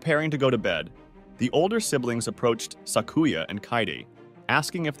they were preparing to go to bed, the older siblings approached Sakuya and Kaide,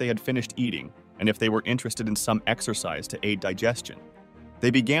 asking if they had finished eating and if they were interested in some exercise to aid digestion.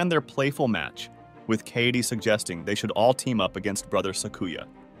 They began their playful match, with Kaede suggesting they should all team up against brother Sakuya.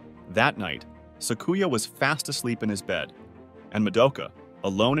 That night, Sakuya was fast asleep in his bed, and Madoka,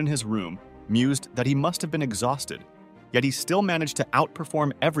 alone in his room, mused that he must have been exhausted, yet he still managed to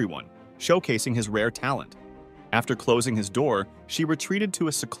outperform everyone, showcasing his rare talent. After closing his door, she retreated to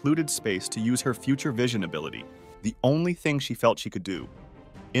a secluded space to use her future vision ability, the only thing she felt she could do.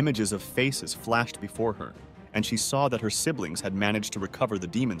 Images of faces flashed before her, and she saw that her siblings had managed to recover the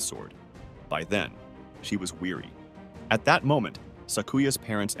demon sword. By then, she was weary. At that moment, Sakuya's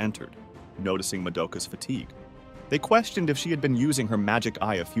parents entered, noticing Madoka's fatigue. They questioned if she had been using her magic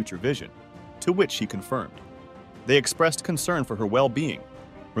eye of future vision, to which she confirmed. They expressed concern for her well-being,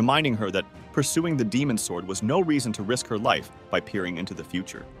 reminding her that pursuing the demon sword was no reason to risk her life by peering into the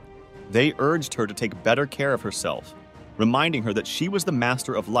future. They urged her to take better care of herself, reminding her that she was the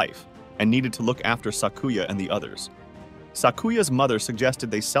master of life and needed to look after Sakuya and the others. Sakuya's mother suggested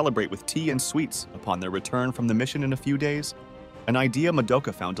they celebrate with tea and sweets upon their return from the mission in a few days, an idea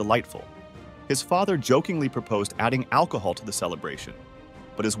Madoka found delightful. His father jokingly proposed adding alcohol to the celebration,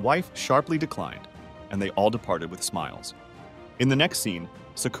 but his wife sharply declined, and they all departed with smiles. In the next scene,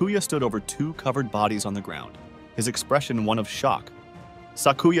 Sakuya stood over two covered bodies on the ground, his expression one of shock.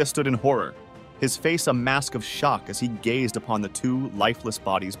 Sakuya stood in horror, his face a mask of shock as he gazed upon the two lifeless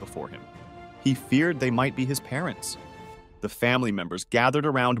bodies before him. He feared they might be his parents. The family members gathered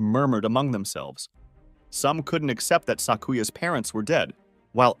around murmured among themselves. Some couldn't accept that Sakuya's parents were dead,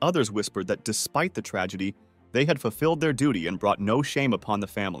 while others whispered that despite the tragedy, they had fulfilled their duty and brought no shame upon the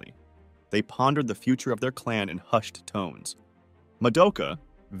family. They pondered the future of their clan in hushed tones. Madoka,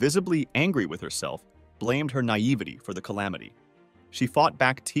 visibly angry with herself, blamed her naivety for the calamity. She fought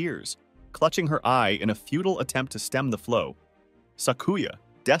back tears, clutching her eye in a futile attempt to stem the flow. Sakuya,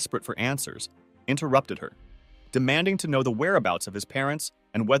 desperate for answers, interrupted her, demanding to know the whereabouts of his parents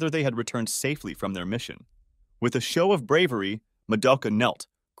and whether they had returned safely from their mission. With a show of bravery, Madoka knelt,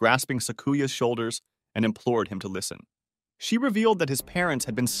 grasping Sakuya's shoulders, and implored him to listen. She revealed that his parents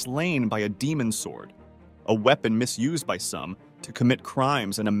had been slain by a demon sword, a weapon misused by some to commit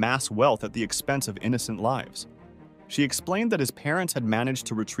crimes and amass wealth at the expense of innocent lives. She explained that his parents had managed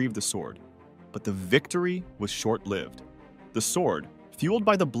to retrieve the sword, but the victory was short-lived. The sword, fueled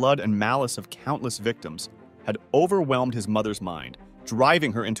by the blood and malice of countless victims, had overwhelmed his mother's mind,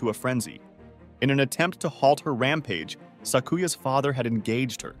 driving her into a frenzy. In an attempt to halt her rampage, Sakuya's father had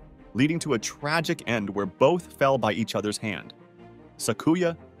engaged her, leading to a tragic end where both fell by each other's hand.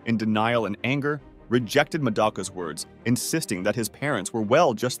 Sakuya, in denial and anger, rejected Madoka's words, insisting that his parents were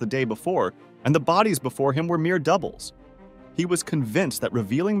well just the day before, and the bodies before him were mere doubles. He was convinced that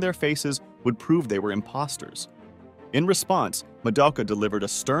revealing their faces would prove they were imposters. In response, Madoka delivered a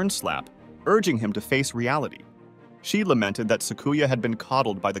stern slap, urging him to face reality. She lamented that Sakuya had been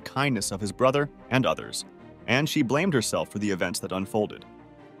coddled by the kindness of his brother and others, and she blamed herself for the events that unfolded.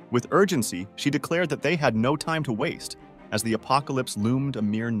 With urgency, she declared that they had no time to waste, as the apocalypse loomed a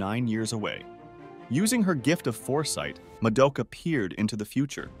mere 9 years away. Using her gift of foresight, Madoka peered into the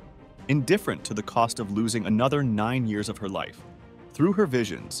future, indifferent to the cost of losing another 9 years of her life. Through her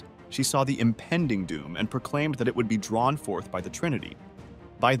visions, she saw the impending doom and proclaimed that it would be drawn forth by the Trinity.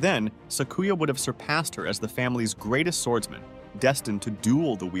 By then, Sakuya would have surpassed her as the family's greatest swordsman, destined to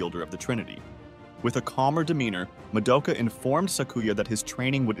duel the wielder of the Trinity. With a calmer demeanor, Madoka informed Sakuya that his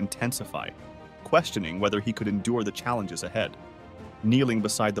training would intensify, questioning whether he could endure the challenges ahead. Kneeling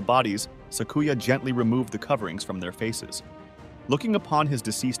beside the bodies, Sakuya gently removed the coverings from their faces. Looking upon his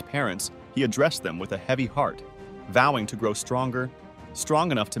deceased parents, he addressed them with a heavy heart, vowing to grow stronger,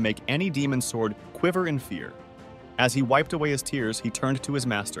 strong enough to make any demon sword quiver in fear. As he wiped away his tears, he turned to his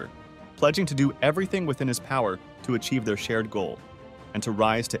master, pledging to do everything within his power to achieve their shared goal, and to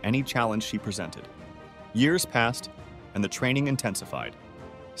rise to any challenge she presented. Years passed, and the training intensified.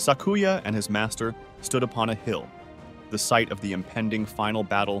 Sakuya and his master stood upon a hill, the site of the impending final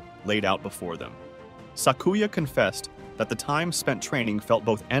battle laid out before them. Sakuya confessed that the time spent training felt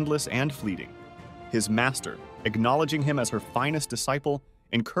both endless and fleeting. His master, acknowledging him as her finest disciple,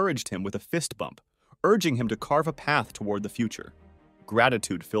 encouraged him with a fist bump, urging him to carve a path toward the future.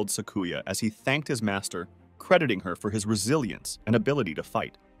 Gratitude filled Sakuya as he thanked his master, crediting her for his resilience and ability to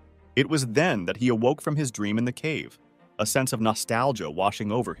fight. It was then that he awoke from his dream in the cave, a sense of nostalgia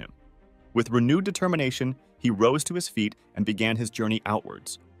washing over him. With renewed determination, he rose to his feet and began his journey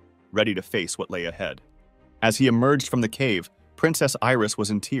outwards, ready to face what lay ahead. As he emerged from the cave, Princess Iris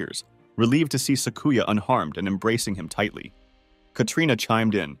was in tears, relieved to see Sakuya unharmed and embracing him tightly. Katrina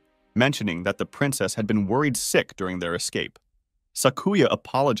chimed in, mentioning that the princess had been worried sick during their escape. Sakuya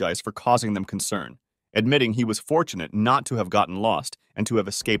apologized for causing them concern, admitting he was fortunate not to have gotten lost and to have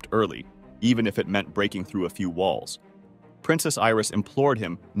escaped early, even if it meant breaking through a few walls. Princess Iris implored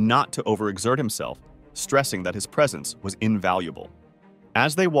him not to overexert himself, stressing that his presence was invaluable.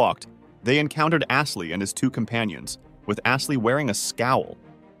 As they walked, they encountered Ashley and his two companions, with Ashley wearing a scowl.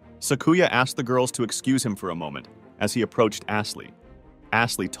 Sakuya asked the girls to excuse him for a moment as he approached Ashley.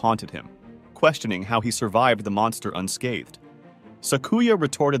 Ashley taunted him, questioning how he survived the monster unscathed. Sakuya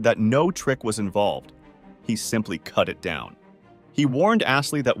retorted that no trick was involved. He simply cut it down. He warned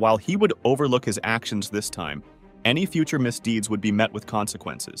Ashley that while he would overlook his actions this time, any future misdeeds would be met with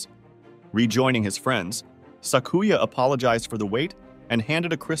consequences. Rejoining his friends, Sakuya apologized for the wait and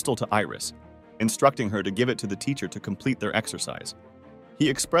handed a crystal to Iris, instructing her to give it to the teacher to complete their exercise. He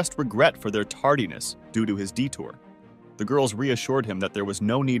expressed regret for their tardiness due to his detour. The girls reassured him that there was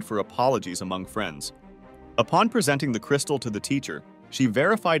no need for apologies among friends. Upon presenting the crystal to the teacher, she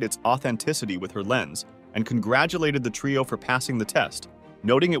verified its authenticity with her lens and congratulated the trio for passing the test,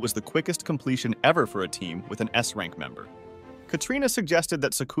 noting it was the quickest completion ever for a team with an S-rank member. Katrina suggested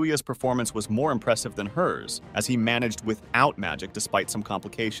that Sakuya's performance was more impressive than hers, as he managed without magic despite some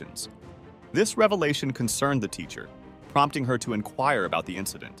complications. This revelation concerned the teacher, prompting her to inquire about the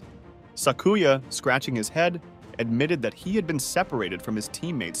incident. Sakuya, scratching his head, admitted that he had been separated from his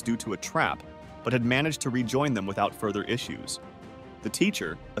teammates due to a trap, but had managed to rejoin them without further issues. The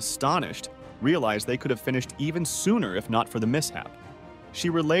teacher, astonished, realized they could have finished even sooner if not for the mishap. She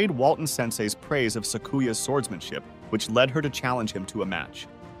relayed Walton Sensei's praise of Sakuya's swordsmanship, which led her to challenge him to a match.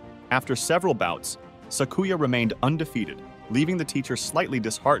 After several bouts, Sakuya remained undefeated, leaving the teacher slightly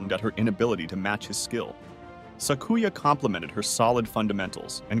disheartened at her inability to match his skill. Sakuya complimented her solid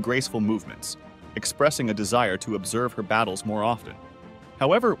fundamentals and graceful movements, expressing a desire to observe her battles more often.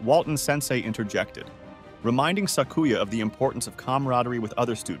 However, Walton Sensei interjected, reminding Sakuya of the importance of camaraderie with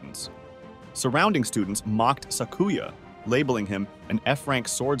other students. Surrounding students mocked Sakuya, labeling him an F-rank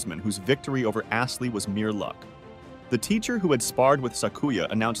swordsman whose victory over Ashley was mere luck. The teacher who had sparred with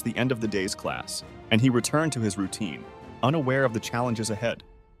Sakuya announced the end of the day's class, and he returned to his routine, unaware of the challenges ahead.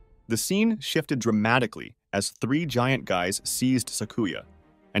 The scene shifted dramatically as three giant guys seized Sakuya,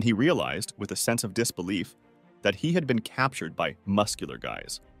 and he realized, with a sense of disbelief, that he had been captured by muscular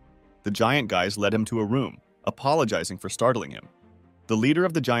guys. The giant guys led him to a room, apologizing for startling him. The leader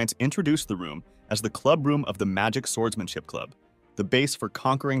of the giants introduced the room as the club room of the Magic Swordsmanship Club, the base for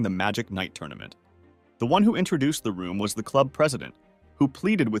conquering the Magic Knight tournament. The one who introduced the room was the club president, who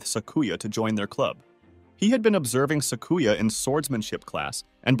pleaded with Sakuya to join their club. He had been observing Sakuya in swordsmanship class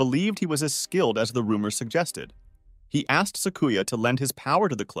and believed he was as skilled as the rumors suggested. He asked Sakuya to lend his power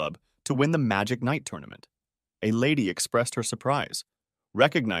to the club to win the Magic Knight tournament. A lady expressed her surprise,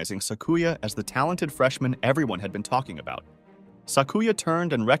 recognizing Sakuya as the talented freshman everyone had been talking about. Sakuya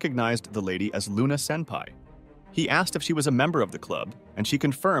turned and recognized the lady as Luna Senpai. He asked if she was a member of the club, and she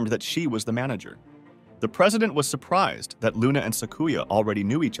confirmed that she was the manager. The president was surprised that Luna and Sakuya already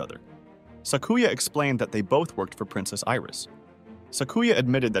knew each other. Sakuya explained that they both worked for Princess Iris. Sakuya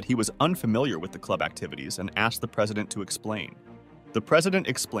admitted that he was unfamiliar with the club activities and asked the president to explain. The president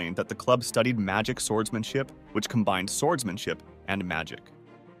explained that the club studied magic swordsmanship, which combined swordsmanship and magic.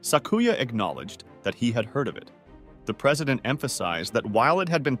 Sakuya acknowledged that he had heard of it. The president emphasized that while it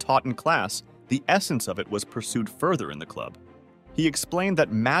had been taught in class, the essence of it was pursued further in the club. He explained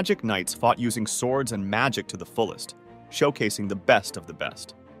that magic knights fought using swords and magic to the fullest, showcasing the best of the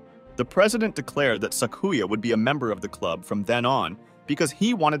best. The president declared that Sakuya would be a member of the club from then on because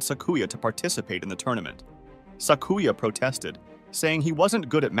he wanted Sakuya to participate in the tournament. Sakuya protested, saying he wasn't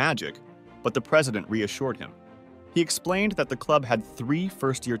good at magic, but the president reassured him. He explained that the club had 3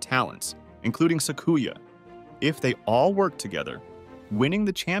 first-year talents, including Sakuya. If they all worked together, winning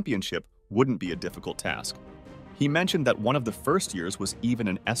the championship wouldn't be a difficult task. He mentioned that one of the first years was even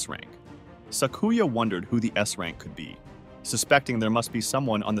an S rank. Sakuya wondered who the S rank could be, suspecting there must be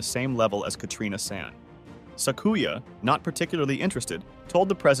someone on the same level as Katrina-san. Sakuya, not particularly interested, told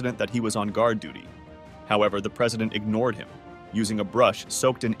the president that he was on guard duty. However, the president ignored him, using a brush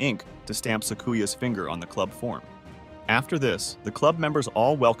soaked in ink to stamp Sakuya's finger on the club form. After this, the club members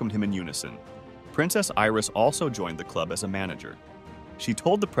all welcomed him in unison. Princess Iris also joined the club as a manager. She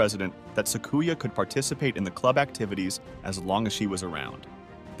told the president that Sakuya could participate in the club activities as long as she was around.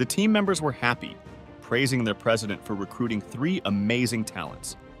 The team members were happy, praising their president for recruiting 3 amazing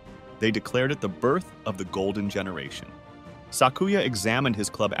talents. They declared it the birth of the golden generation. Sakuya examined his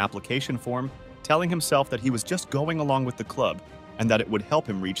club application form, telling himself that he was just going along with the club and that it would help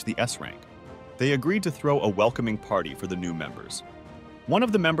him reach the S rank. They agreed to throw a welcoming party for the new members. One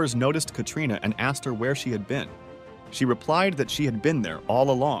of the members noticed Katrina and asked her where she had been. She replied that she had been there all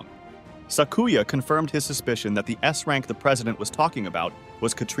along. Sakuya confirmed his suspicion that the S rank the president was talking about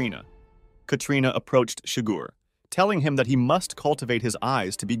was Katrina. Katrina approached Shigur, telling him that he must cultivate his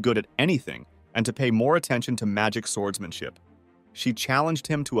eyes to be good at anything and to pay more attention to magic swordsmanship. She challenged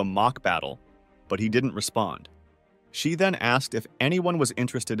him to a mock battle, but he didn't respond. She then asked if anyone was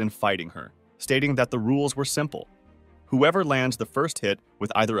interested in fighting her, stating that the rules were simple. Whoever lands the first hit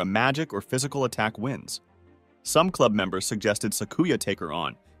with either a magic or physical attack wins. Some club members suggested Sakuya take her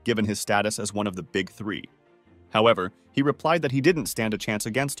on, given his status as one of the big 3. However, he replied that he didn't stand a chance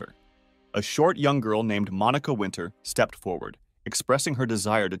against her. A short young girl named Monica Winter stepped forward, expressing her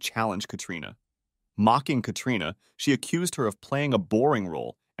desire to challenge Katrina. Mocking Katrina, she accused her of playing a boring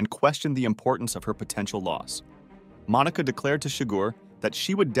role and questioned the importance of her potential loss. Monica declared to Shigur that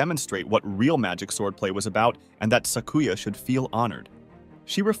she would demonstrate what real magic swordplay was about and that Sakuya should feel honored.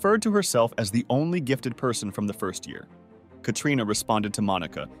 She referred to herself as the only gifted person from the first year. Katrina responded to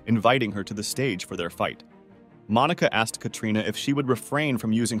Monica, inviting her to the stage for their fight. Monica asked Katrina if she would refrain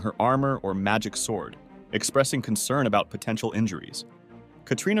from using her armor or magic sword, expressing concern about potential injuries.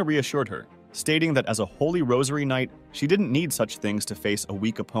 Katrina reassured her, stating that as a Holy Rosary Knight, she didn't need such things to face a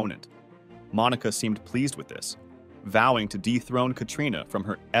weak opponent. Monica seemed pleased with this, vowing to dethrone Katrina from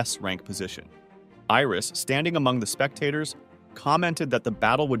her S-rank position. Iris, standing among the spectators, commented that the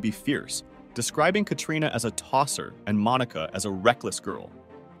battle would be fierce, describing Katrina as a tosser and Monica as a reckless girl.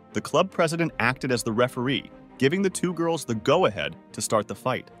 The club president acted as the referee, giving the 2 girls the go-ahead to start the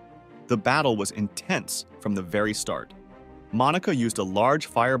fight. The battle was intense from the very start. Monica used a large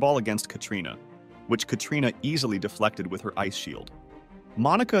fireball against Katrina, which Katrina easily deflected with her ice shield.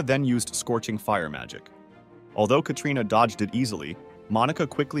 Monica then used scorching fire magic. Although Katrina dodged it easily, Monica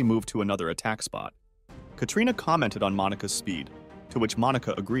quickly moved to another attack spot. Katrina commented on Monica's speed, to which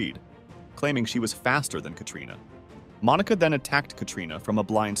Monica agreed, claiming she was faster than Katrina. Monica then attacked Katrina from a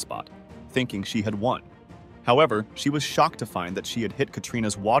blind spot, thinking she had won. However, she was shocked to find that she had hit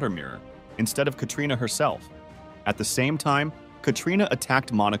Katrina's water mirror instead of Katrina herself. At the same time, Katrina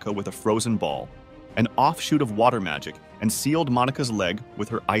attacked Monica with a frozen ball, an offshoot of water magic, and sealed Monika's leg with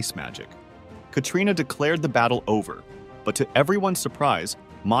her ice magic. Katrina declared the battle over, but to everyone's surprise,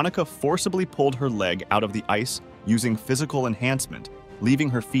 Monika forcibly pulled her leg out of the ice using physical enhancement, leaving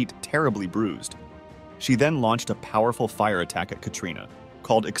her feet terribly bruised. She then launched a powerful fire attack at Katrina,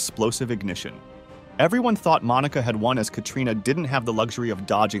 called Explosive Ignition. Everyone thought Monika had won as Katrina didn't have the luxury of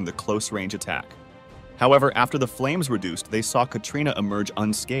dodging the close-range attack. However, after the flames reduced, they saw Katrina emerge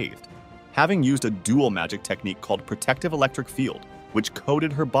unscathed, having used a dual magic technique called Protective Electric Field, which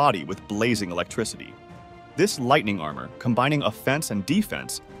coated her body with blazing electricity. This lightning armor, combining offense and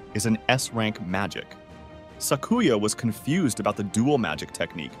defense, is an S-rank magic. Sakuya was confused about the dual magic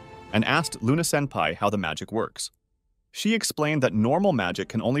technique and asked Luna Senpai how the magic works. She explained that normal magic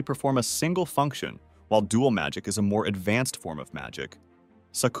can only perform a single function, while dual magic is a more advanced form of magic.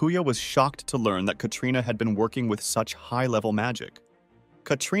 Sakuya was shocked to learn that Katrina had been working with such high-level magic.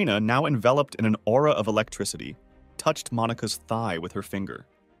 Katrina, now enveloped in an aura of electricity, touched Monika's thigh with her finger.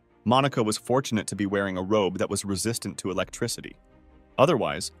 Monika was fortunate to be wearing a robe that was resistant to electricity.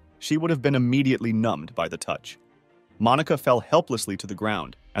 Otherwise, she would have been immediately numbed by the touch. Monika fell helplessly to the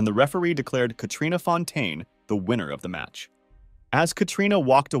ground, and the referee declared Katrina Fontaine the winner of the match. As Katrina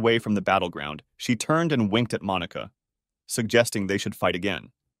walked away from the battleground, she turned and winked at Monika, suggesting they should fight again.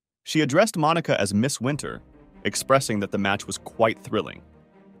 She addressed Monika as Miss Winter, expressing that the match was quite thrilling.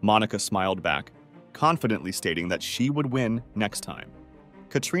 Monika smiled back, confidently stating that she would win next time.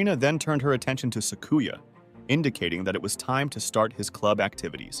 Katrina then turned her attention to Sakuya, indicating that it was time to start his club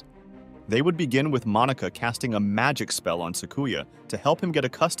activities. They would begin with Monika casting a magic spell on Sakuya to help him get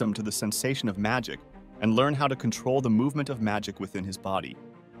accustomed to the sensation of magic and learn how to control the movement of magic within his body.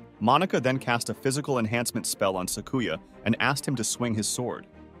 Monika then cast a physical enhancement spell on Sakuya and asked him to swing his sword.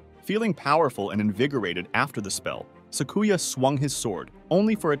 Feeling powerful and invigorated after the spell, Sakuya swung his sword,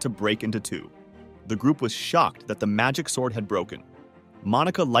 only for it to break into two. The group was shocked that the magic sword had broken.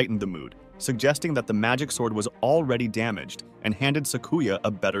 Monika lightened the mood, suggesting that the magic sword was already damaged and handed Sakuya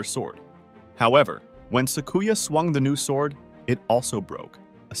a better sword. However, when Sakuya swung the new sword, it also broke,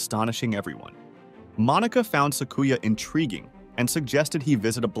 astonishing everyone. Monika found Sakuya intriguing and suggested he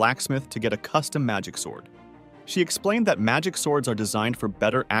visit a blacksmith to get a custom magic sword. She explained that magic swords are designed for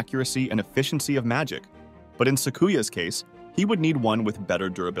better accuracy and efficiency of magic, but in Sakuya's case, he would need one with better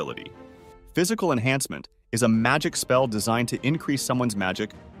durability. Physical enhancement is a magic spell designed to increase someone's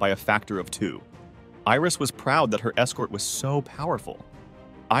magic by a factor of 2. Iris was proud that her escort was so powerful.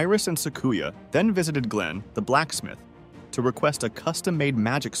 Iris and Sakuya then visited Glenn, the blacksmith, to request a custom-made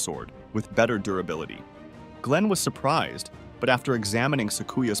magic sword with better durability. Glenn was surprised, but after examining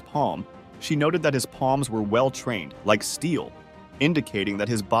Sakuya's palm, she noted that his palms were well-trained, like steel, indicating that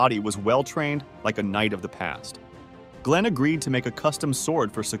his body was well-trained like a knight of the past. Glenn agreed to make a custom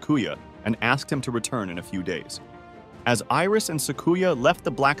sword for Sakuya and asked him to return in a few days. As Iris and Sakuya left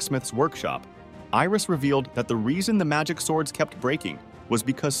the blacksmith's workshop, Iris revealed that the reason the magic swords kept breaking was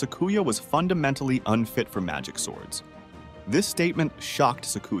because Sakuya was fundamentally unfit for magic swords. This statement shocked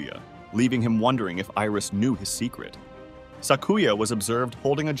Sakuya, leaving him wondering if Iris knew his secret. Sakuya was observed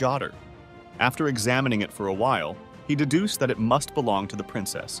holding a jotter. After examining it for a while, he deduced that it must belong to the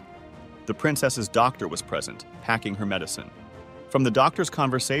princess. The princess's doctor was present, packing her medicine. From the doctor's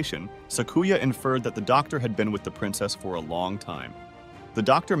conversation, Sakuya inferred that the doctor had been with the princess for a long time. The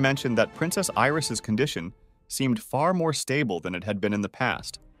doctor mentioned that Princess Iris's condition seemed far more stable than it had been in the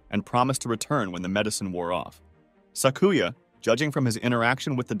past, and promised to return when the medicine wore off. Sakuya, judging from his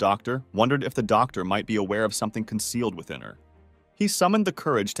interaction with the doctor, wondered if the doctor might be aware of something concealed within her. He summoned the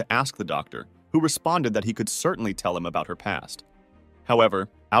courage to ask the doctor, who responded that he could certainly tell him about her past. However,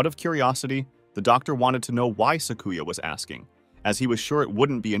 out of curiosity, the doctor wanted to know why Sakuya was asking, as he was sure it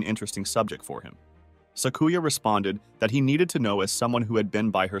wouldn't be an interesting subject for him. Sakuya responded that he needed to know as someone who had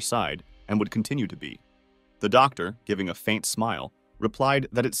been by her side and would continue to be. The doctor, giving a faint smile, replied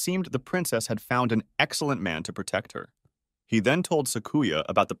that it seemed the princess had found an excellent man to protect her. He then told Sakuya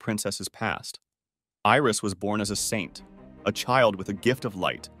about the princess's past. Iris was born as a saint, a child with a gift of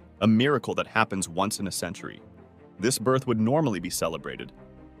light, a miracle that happens once in a century. This birth would normally be celebrated,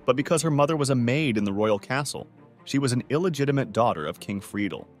 but because her mother was a maid in the royal castle, she was an illegitimate daughter of King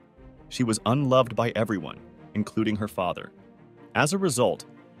Friedel. She was unloved by everyone, including her father. As a result,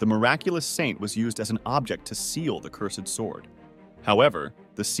 the miraculous saint was used as an object to seal the cursed sword. However,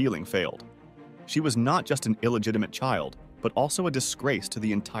 the sealing failed. She was not just an illegitimate child, but also a disgrace to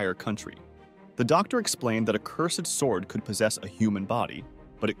the entire country. The doctor explained that a cursed sword could possess a human body,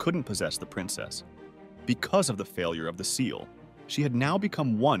 but it couldn't possess the princess. Because of the failure of the seal, she had now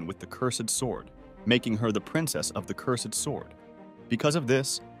become one with the cursed sword, making her the princess of the cursed sword. Because of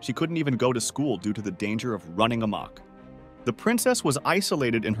this, she couldn't even go to school due to the danger of running amok. The princess was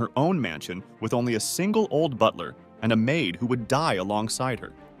isolated in her own mansion with only a single old butler and a maid who would die alongside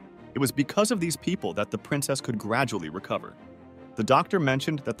her. It was because of these people that the princess could gradually recover. The doctor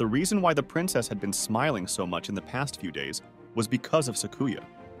mentioned that the reason why the princess had been smiling so much in the past few days was because of Sakuya.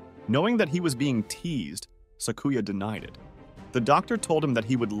 Knowing that he was being teased, Sakuya denied it. The doctor told him that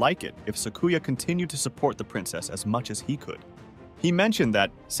he would like it if Sakuya continued to support the princess as much as he could. He mentioned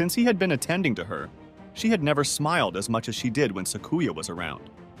that, since he had been attending to her, she had never smiled as much as she did when Sakuya was around.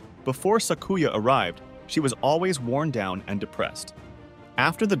 Before Sakuya arrived, she was always worn down and depressed.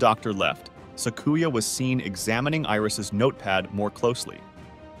 After the doctor left, Sakuya was seen examining Iris's notepad more closely.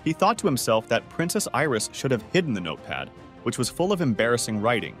 He thought to himself that Princess Iris should have hidden the notepad, which was full of embarrassing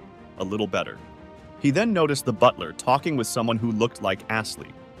writing, a little better. He then noticed the butler talking with someone who looked like Ashley.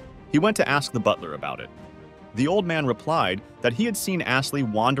 He went to ask the butler about it. The old man replied that he had seen Ashley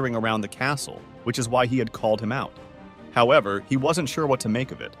wandering around the castle, which is why he had called him out. However, he wasn't sure what to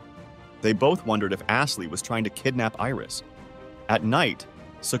make of it. They both wondered if Ashley was trying to kidnap Iris. At night,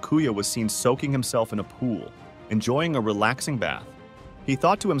 Sakuya was seen soaking himself in a pool, enjoying a relaxing bath. He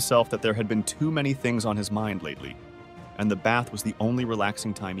thought to himself that there had been too many things on his mind lately, and the bath was the only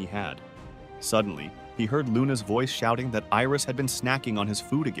relaxing time he had. Suddenly, he heard Luna's voice shouting that Iris had been snacking on his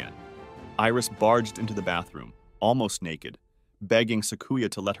food again. Iris barged into the bathroom, almost naked, begging Sakuya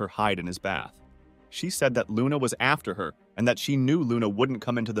to let her hide in his bath. She said that Luna was after her and that she knew Luna wouldn't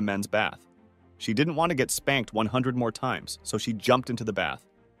come into the men's bath. She didn't want to get spanked 100 more times, so she jumped into the bath.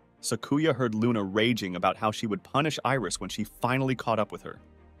 Sakuya heard Luna raging about how she would punish Iris when she finally caught up with her.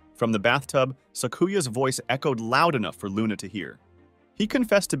 From the bathtub, Sakuya's voice echoed loud enough for Luna to hear. He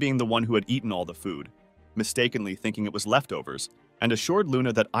confessed to being the one who had eaten all the food, mistakenly thinking it was leftovers, and assured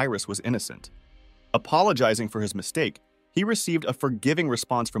Luna that Iris was innocent. Apologizing for his mistake, he received a forgiving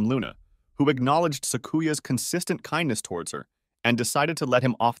response from Luna, who acknowledged Sakuya's consistent kindness towards her and decided to let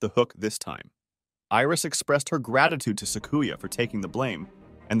him off the hook this time. Iris expressed her gratitude to Sakuya for taking the blame,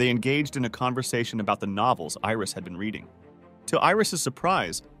 and they engaged in a conversation about the novels Iris had been reading. To Iris's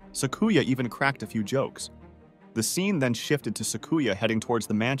surprise, Sakuya even cracked a few jokes. The scene then shifted to Sakuya heading towards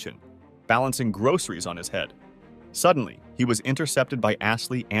the mansion, balancing groceries on his head. Suddenly, he was intercepted by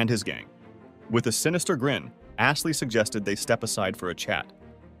Ashley and his gang. With a sinister grin, Ashley suggested they step aside for a chat.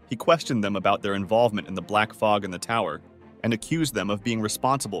 He questioned them about their involvement in the black fog in the tower and accused them of being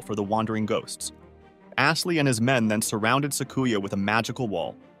responsible for the wandering ghosts. Ashley and his men then surrounded Sakuya with a magical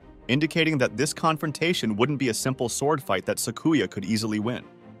wall, indicating that this confrontation wouldn't be a simple sword fight that Sakuya could easily win.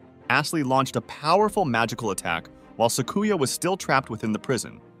 Ashley launched a powerful magical attack while Sakuya was still trapped within the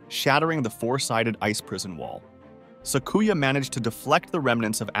prison, shattering the four-sided ice prison wall. Sakuya managed to deflect the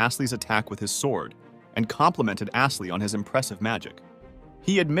remnants of Ashley's attack with his sword and complimented Ashley on his impressive magic.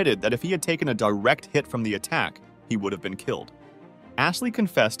 He admitted that if he had taken a direct hit from the attack, he would have been killed. Ashley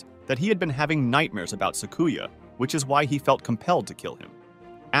confessed that he had been having nightmares about Sakuya, which is why he felt compelled to kill him.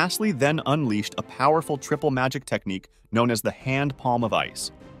 Ashley then unleashed a powerful triple magic technique known as the Hand Palm of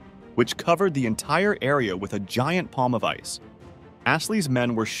Ice, which covered the entire area with a giant palm of ice. Ashley's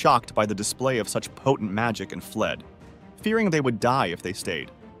men were shocked by the display of such potent magic and fled, fearing they would die if they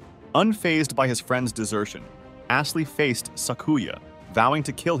stayed. Unfazed by his friend's desertion, Ashley faced Sakuya, vowing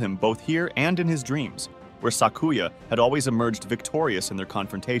to kill him both here and in his dreams, where Sakuya had always emerged victorious in their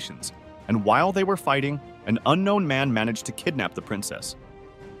confrontations, and while they were fighting, an unknown man managed to kidnap the princess.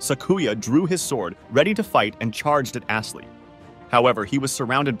 Sakuya drew his sword, ready to fight, and charged at Ashley. However, he was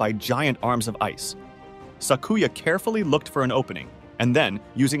surrounded by giant arms of ice. Sakuya carefully looked for an opening, and then,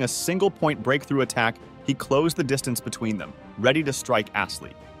 using a single-point breakthrough attack, he closed the distance between them, ready to strike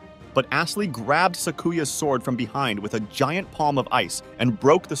Ashley. But Ashley grabbed Sakuya's sword from behind with a giant palm of ice and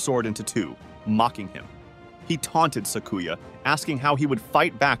broke the sword into two, mocking him. He taunted Sakuya, asking how he would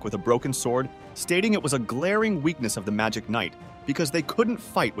fight back with a broken sword, stating it was a glaring weakness of the Magic Knight because they couldn't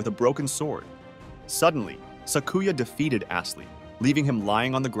fight with a broken sword. Suddenly, Sakuya defeated Ashley, leaving him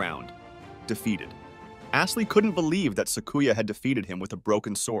lying on the ground, defeated. Ashley couldn't believe that Sakuya had defeated him with a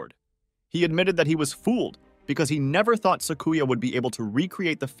broken sword. He admitted that he was fooled because he never thought Sakuya would be able to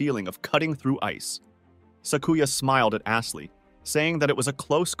recreate the feeling of cutting through ice. Sakuya smiled at Ashley, saying that it was a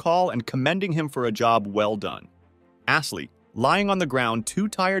close call and commending him for a job well done. Ashley, lying on the ground too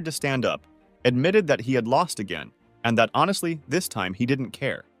tired to stand up, admitted that he had lost again, and that honestly, this time he didn't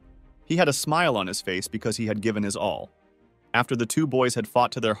care. He had a smile on his face because he had given his all. After the two boys had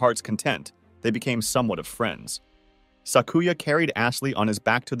fought to their heart's content, they became somewhat of friends. Sakuya carried Ashley on his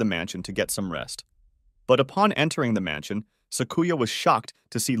back to the mansion to get some rest. But upon entering the mansion, Sakuya was shocked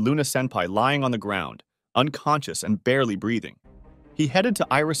to see Luna Senpai lying on the ground, unconscious and barely breathing. He headed to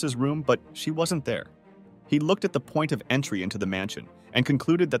Iris's room, but she wasn't there. He looked at the point of entry into the mansion and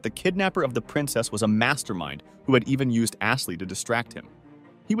concluded that the kidnapper of the princess was a mastermind who had even used Ashley to distract him.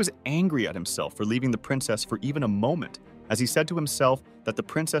 He was angry at himself for leaving the princess for even a moment, as he said to himself that the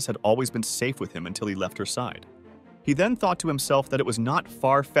princess had always been safe with him until he left her side. He then thought to himself that it was not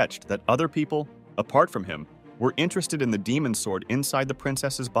far-fetched that other people, apart from him, were interested in the demon sword inside the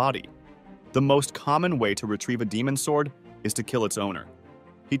princess's body. The most common way to retrieve a demon sword is to kill its owner.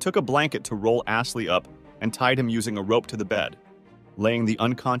 He took a blanket to roll Ashley up and tied him using a rope to the bed, laying the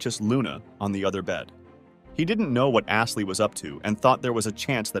unconscious Luna on the other bed. He didn't know what Ashley was up to and thought there was a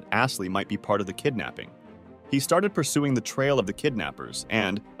chance that Ashley might be part of the kidnapping. He started pursuing the trail of the kidnappers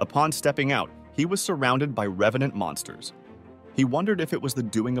and, upon stepping out, he was surrounded by revenant monsters. He wondered if it was the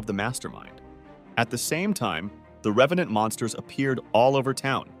doing of the mastermind. At the same time, the revenant monsters appeared all over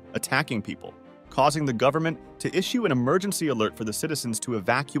town, attacking people, causing the government to issue an emergency alert for the citizens to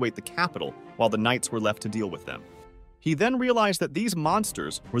evacuate the capital while the knights were left to deal with them. He then realized that these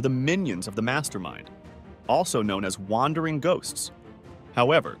monsters were the minions of the mastermind, also known as wandering ghosts.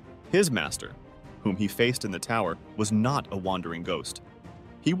 However, his master, whom he faced in the tower, was not a wandering ghost.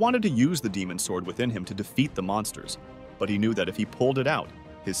 He wanted to use the demon sword within him to defeat the monsters, but he knew that if he pulled it out,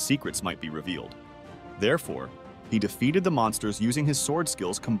 his secrets might be revealed. Therefore, he defeated the monsters using his sword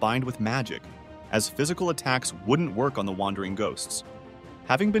skills combined with magic, as physical attacks wouldn't work on the wandering ghosts.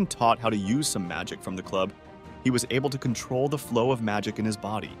 Having been taught how to use some magic from the club, he was able to control the flow of magic in his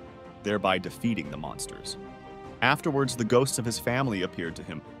body, thereby defeating the monsters. Afterwards, the ghosts of his family appeared to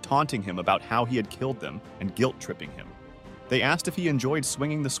him, taunting him about how he had killed them and guilt-tripping him. They asked if he enjoyed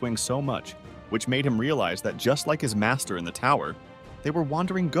swinging the swing so much, which made him realize that just like his master in the tower, they were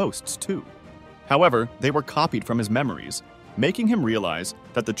wandering ghosts too. However, they were copied from his memories, making him realize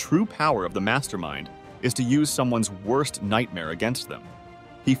that the true power of the mastermind is to use someone's worst nightmare against them.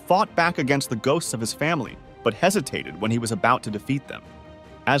 He fought back against the ghosts of his family, but hesitated when he was about to defeat them.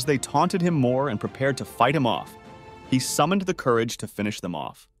 As they taunted him more and prepared to fight him off, he summoned the courage to finish them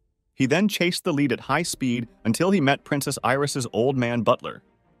off. He then chased the lead at high speed until he met Princess Iris's old man butler.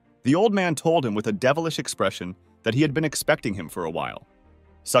 The old man told him with a devilish expression that he had been expecting him for a while.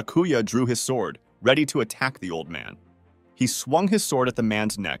 Sakuya drew his sword, ready to attack the old man. He swung his sword at the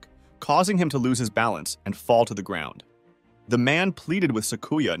man's neck, causing him to lose his balance and fall to the ground. The man pleaded with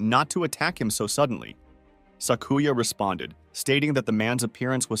Sakuya not to attack him so suddenly. Sakuya responded, stating that the man's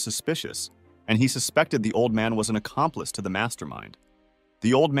appearance was suspicious, and he suspected the old man was an accomplice to the mastermind.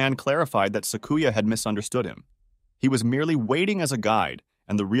 The old man clarified that Sakuya had misunderstood him. He was merely waiting as a guide,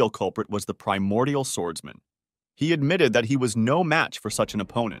 and the real culprit was the primordial swordsman. He admitted that he was no match for such an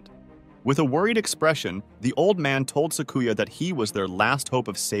opponent. With a worried expression, the old man told Sakuya that he was their last hope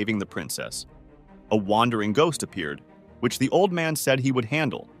of saving the princess. A wandering ghost appeared, which the old man said he would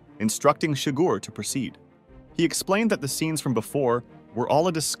handle, instructing Shigur to proceed. He explained that the scenes from before were all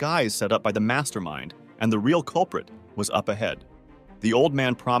a disguise set up by the mastermind, and the real culprit was up ahead. The old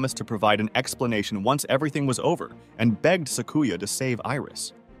man promised to provide an explanation once everything was over and begged Sakuya to save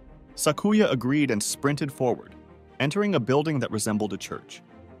Iris. Sakuya agreed and sprinted forward, entering a building that resembled a church.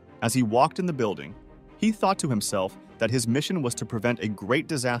 As he walked in the building, he thought to himself that his mission was to prevent a great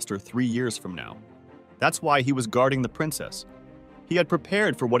disaster 3 years from now. That's why he was guarding the princess. He had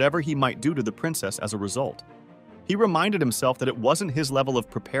prepared for whatever he might do to the princess as a result. He reminded himself that it wasn't his level of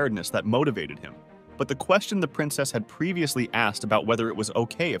preparedness that motivated him, but the question the princess had previously asked about whether it was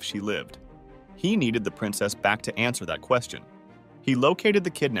okay if she lived. He needed the princess back to answer that question. He located the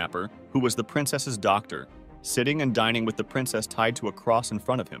kidnapper, who was the princess's doctor, sitting and dining with the princess tied to a cross in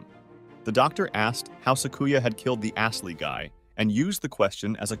front of him. The doctor asked how Sakuya had killed the Ashley guy and used the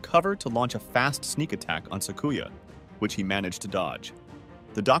question as a cover to launch a fast sneak attack on Sakuya, which he managed to dodge.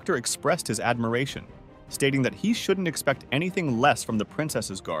 The doctor expressed his admiration, stating that he shouldn't expect anything less from the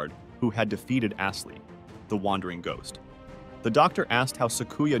princess's guard who had defeated Ashley, the wandering ghost. The doctor asked how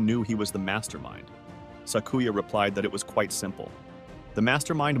Sakuya knew he was the mastermind. Sakuya replied that it was quite simple. The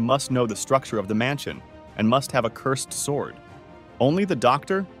mastermind must know the structure of the mansion and must have a cursed sword. Only the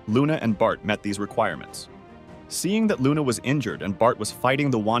doctor, Luna, and Bart met these requirements. Seeing that Luna was injured and Bart was fighting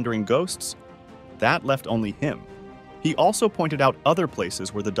the wandering ghosts, that left only him. He also pointed out other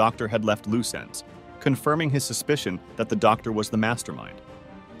places where the doctor had left loose ends, confirming his suspicion that the doctor was the mastermind.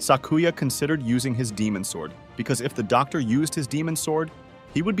 Sakuya considered using his demon sword because if the doctor used his demon sword,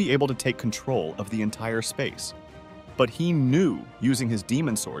 he would be able to take control of the entire space. But he knew using his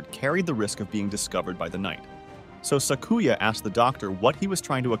demon sword carried the risk of being discovered by the knight. So Sakuya asked the doctor what he was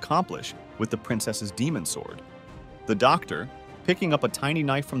trying to accomplish with the princess's demon sword. The doctor, picking up a tiny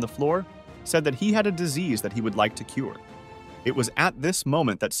knife from the floor, said that he had a disease that he would like to cure. It was at this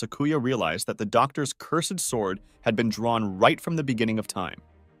moment that Sakuya realized that the doctor's cursed sword had been drawn right from the beginning of time.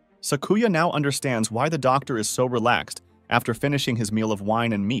 Sakuya now understands why the doctor is so relaxed after finishing his meal of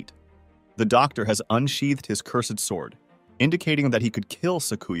wine and meat. The doctor has unsheathed his cursed sword, indicating that he could kill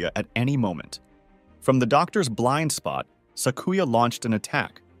Sakuya at any moment. From the doctor's blind spot, Sakuya launched an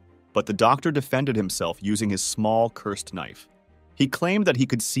attack, but the doctor defended himself using his small cursed knife. He claimed that he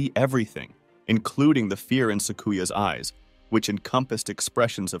could see everything, including the fear in Sakuya's eyes, which encompassed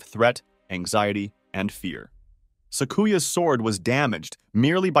expressions of threat, anxiety, and fear. Sakuya's sword was damaged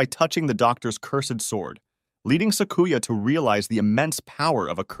merely by touching the doctor's cursed sword, leading Sakuya to realize the immense power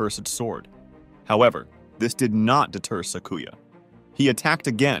of a cursed sword. However, this did not deter Sakuya. He attacked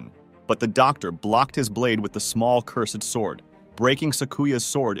again, but the doctor blocked his blade with the small cursed sword, breaking Sakuya's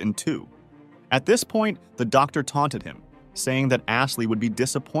sword in two. At this point, the doctor taunted him, saying that Ashley would be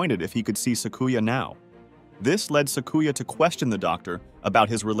disappointed if he could see Sakuya now. This led Sakuya to question the doctor about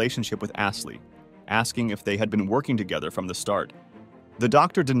his relationship with Ashley, asking if they had been working together from the start. The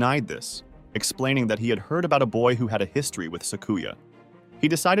doctor denied this, explaining that he had heard about a boy who had a history with Sakuya. He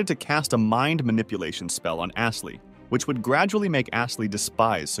decided to cast a mind manipulation spell on Ashley, which would gradually make Ashley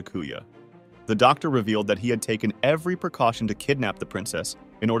despise Sakuya. The doctor revealed that he had taken every precaution to kidnap the princess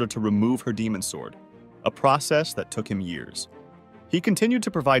in order to remove her demon sword, a process that took him years. He continued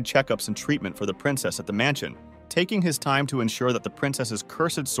to provide checkups and treatment for the princess at the mansion, taking his time to ensure that the princess's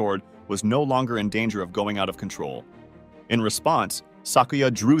cursed sword was no longer in danger of going out of control. In response,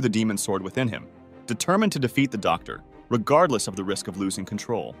 Sakuya drew the demon sword within him, determined to defeat the doctor, regardless of the risk of losing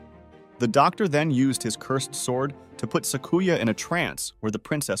control. The doctor then used his cursed sword to put Sakuya in a trance where the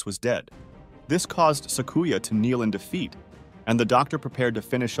princess was dead. This caused Sakuya to kneel in defeat, and the doctor prepared to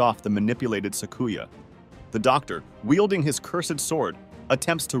finish off the manipulated Sakuya. The doctor, wielding his cursed sword,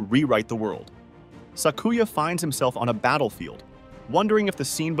 attempts to rewrite the world. Sakuya finds himself on a battlefield, wondering if the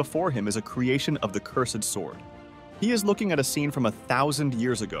scene before him is a creation of the cursed sword. He is looking at a scene from 1,000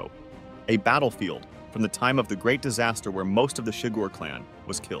 years ago, a battlefield from the time of the great disaster where most of the Shigur clan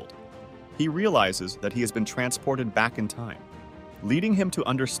was killed. He realizes that he has been transported back in time, leading him to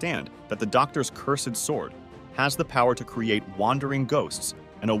understand that the doctor's cursed sword has the power to create wandering ghosts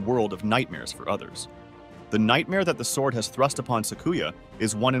and a world of nightmares for others. The nightmare that the sword has thrust upon Sakuya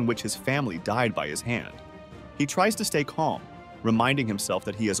is one in which his family died by his hand. He tries to stay calm, reminding himself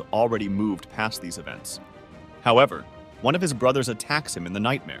that he has already moved past these events. However, one of his brothers attacks him in the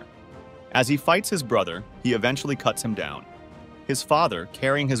nightmare. As he fights his brother, he eventually cuts him down. His father,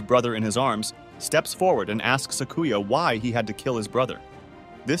 carrying his brother in his arms, steps forward and asks Sakuya why he had to kill his brother.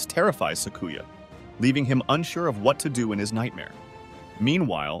 This terrifies Sakuya, leaving him unsure of what to do in his nightmare.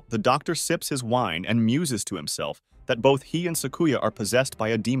 Meanwhile, the doctor sips his wine and muses to himself that both he and Sakuya are possessed by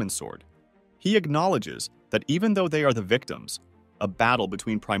a demon sword. He acknowledges that even though they are the victims, a battle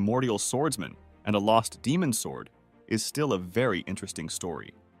between primordial swordsmen and a lost demon sword is still a very interesting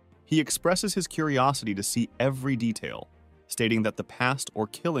story. He expresses his curiosity to see every detail, stating that the past or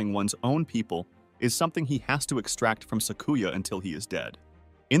killing one's own people is something he has to extract from Sakuya until he is dead.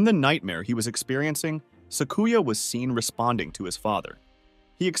 In the nightmare he was experiencing, Sakuya was seen responding to his father.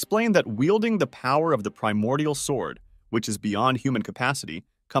 He explained that wielding the power of the primordial sword, which is beyond human capacity,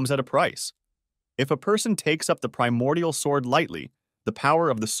 comes at a price. If a person takes up the primordial sword lightly, the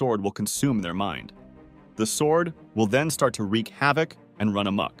power of the sword will consume their mind. The sword will then start to wreak havoc and run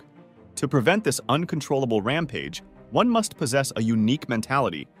amok. To prevent this uncontrollable rampage, one must possess a unique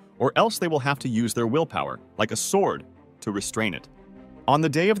mentality, or else they will have to use their willpower, like a sword, to restrain it. On the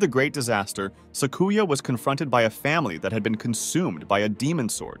day of the great disaster, Sakuya was confronted by a family that had been consumed by a demon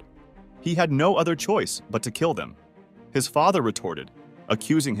sword. He had no other choice but to kill them. His father retorted,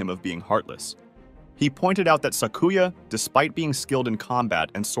 accusing him of being heartless. He pointed out that Sakuya, despite being skilled in combat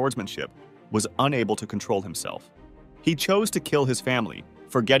and swordsmanship, was unable to control himself. He chose to kill his family,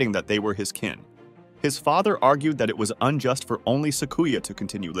 forgetting that they were his kin. His father argued that it was unjust for only Sakuya to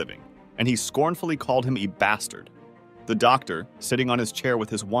continue living, and he scornfully called him a bastard. The doctor, sitting on his chair with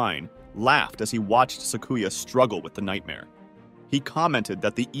his wine, laughed as he watched Sakuya struggle with the nightmare. He commented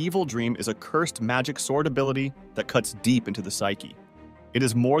that the evil dream is a cursed magic sword ability that cuts deep into the psyche. It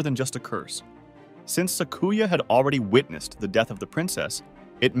is more than just a curse. Since Sakuya had already witnessed the death of the princess,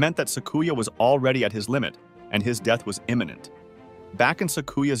 it meant that Sakuya was already at his limit, and his death was imminent. Back in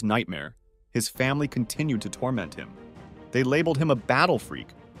Sakuya's nightmare, his family continued to torment him. They labeled him a battle freak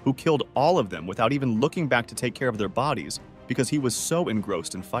who killed all of them without even looking back to take care of their bodies because he was so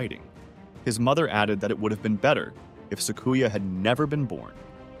engrossed in fighting. His mother added that it would have been better if Sakuya had never been born.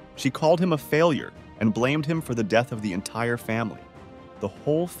 She called him a failure and blamed him for the death of the entire family. The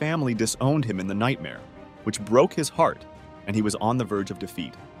whole family disowned him in the nightmare, which broke his heart, and he was on the verge of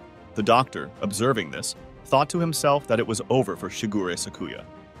defeat. The doctor, observing this, thought to himself that it was over for Shigure Sakuya.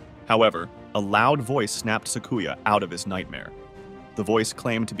 However, a loud voice snapped Sakuya out of his nightmare. The voice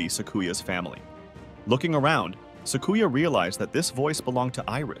claimed to be Sakuya's family. Looking around, Sakuya realized that this voice belonged to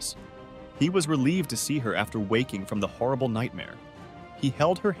Iris. He was relieved to see her after waking from the horrible nightmare. He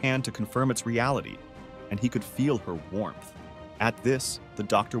held her hand to confirm its reality, and he could feel her warmth. At this, the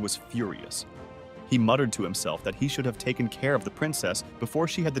doctor was furious. He muttered to himself that he should have taken care of the princess before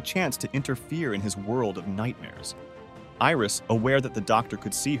she had the chance to interfere in his world of nightmares. Iris, aware that the doctor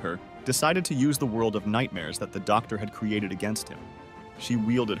could see her, decided to use the world of nightmares that the doctor had created against him. She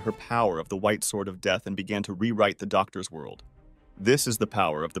wielded her power of the White Sword of Death and began to rewrite the doctor's world. This is the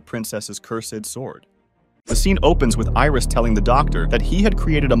power of the princess's cursed sword. The scene opens with Iris telling the doctor that he had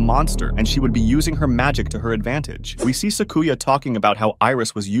created a monster and she would be using her magic to her advantage. We see Sakuya talking about how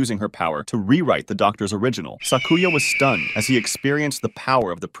Iris was using her power to rewrite the doctor's original. Sakuya was stunned as he experienced the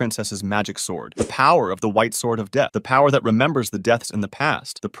power of the princess's magic sword, the power of the White Sword of Death, the power that remembers the deaths in the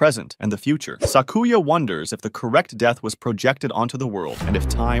past, the present, and the future. Sakuya wonders if the correct death was projected onto the world and if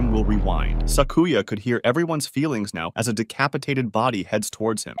time will rewind. Sakuya could hear everyone's feelings now as a decapitated body heads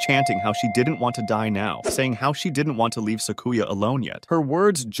towards him, chanting how she didn't want to die now, saying how she didn't want to leave Sakuya alone yet. Her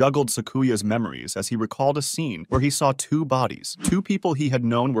words juggled Sakuya's memories as he recalled a scene where he saw two bodies. Two people he had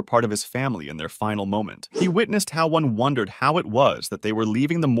known were part of his family in their final moment. He witnessed how one wondered how it was that they were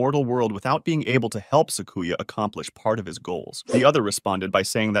leaving the mortal world without being able to help Sakuya accomplish part of his goals. The other responded by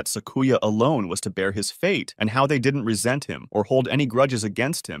saying that Sakuya alone was to bear his fate, and how they didn't resent him or hold any grudges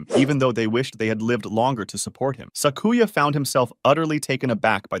against him, even though they wished they had lived longer to support him. Sakuya found himself utterly taken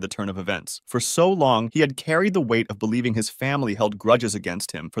aback by the turn of events. For so long, he had carried the weight of believing his family held grudges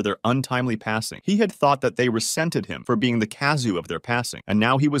against him for their untimely passing. He had thought that they resented him for being the Kazu of their passing, and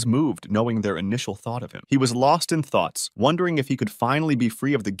now he was moved knowing their initial thought of him. He was lost in thoughts, wondering if he could finally be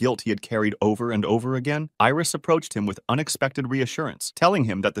free of the guilt he had carried over and over again. Iris approached him with unexpected reassurance, telling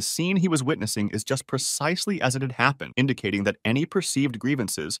him that the scene he was witnessing is just precisely as it had happened, indicating that any perceived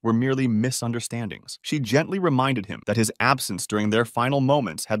grievances were merely misunderstandings. She gently reminded him that his absence during their final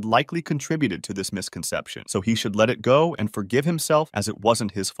moments had likely contributed to this misconception, so he should let it go and forgive himself as it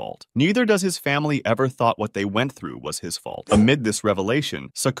wasn't his fault. Neither does his family ever thought what they went through was his fault. Amid this revelation,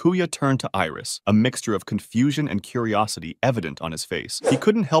 Sakuya turned to Iris, a mixture of confusion and curiosity evident on his face. He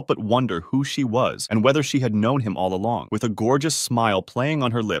couldn't help but wonder who she was and whether she had known him all along. With a gorgeous smile playing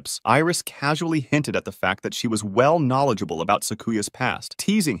on her lips, Iris casually hinted at the fact that she was well knowledgeable about Sakuya's past,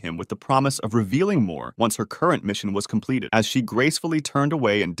 teasing him with the promise of revealing more once her current mission was completed. As she gracefully turned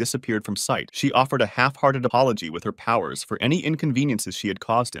away and disappeared from sight, she offered a half-hearted apology with her powers for any inconveniences she had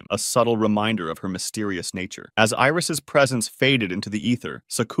caused him, a subtle reminder of her mysterious nature. As Iris's presence faded into the ether,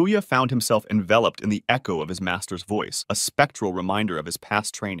 Sakuya found himself enveloped in the echo of his master's voice, a spectral reminder of his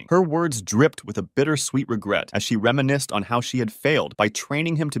past training. Her words dripped with a bittersweet regret as she reminisced on how she had failed by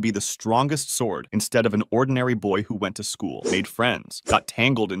training him to be the strongest sword instead of an ordinary boy who went to school, made friends, got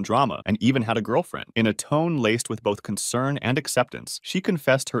tangled in drama, and even had a girlfriend. In a tone laced with both concern and acceptance, she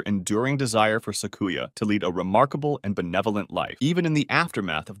confessed her enduring desire for Sakuya to lead a remarkable and benevolent life, even in the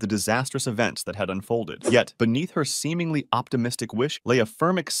aftermath of the disastrous events that had unfolded. Yet, beneath her seemingly optimistic wish lay a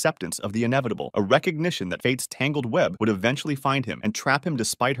firm acceptance of the inevitable, a recognition that fate's tangled web would eventually find him and trap him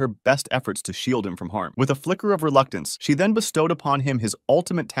despite her best efforts to shield him from harm. With a flicker of reluctance, she then bestowed upon him his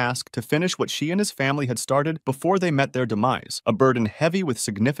ultimate task to finish what she and his family had started before they met their demise, a burden heavy with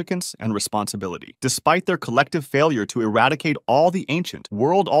significance and responsibility. Despite their collective failure to eradicate all the ancient,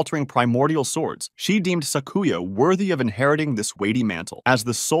 world-altering primordial swords, she deemed Sakuya worthy of inheriting this weighty mantle. As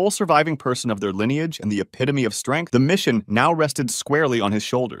the sole surviving person of their lineage and the epitome of strength, the mission now rested squarely on his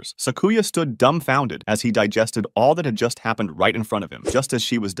shoulders. Sakuya stood dumbfounded as he digested all that had just happened right in front of him. Just as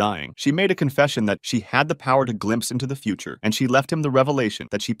she was dying, she made a confession that she had the power to glimpse into the future, and she left him the revelation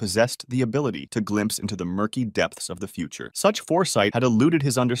that she possessed the ability to glimpse into the murky depths of the future. Such foresight had eluded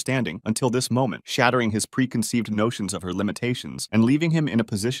his understanding until this moment, shattering his preconceived notions of her limitations and leaving him in a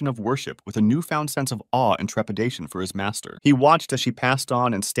position of worship with a newfound sense of awe and trepidation for his master. He watched as she passed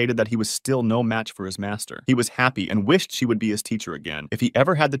on and stated that he was still no match for his master. He was happy and wished she would be his teacher again, if he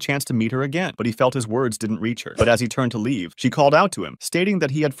ever had the chance to meet her again, but he felt his words didn't reach her. But as he turned to leave, she called out to him, stating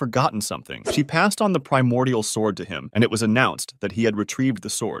that he had forgotten something. She passed on the primordial sword to him, and it was announced that he had retrieved the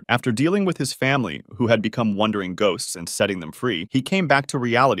sword. After dealing with his family, who had become wandering ghosts, and setting them free, he came back to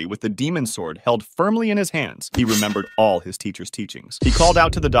reality with the demon sword held firmly in his hands. He remembered all his teacher's teachings. He called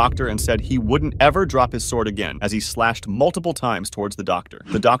out to the doctor and said he wouldn't didn't ever drop his sword again as he slashed multiple times towards the doctor.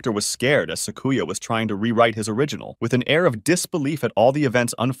 The doctor was scared as Sakuya was trying to rewrite his original. With an air of disbelief at all the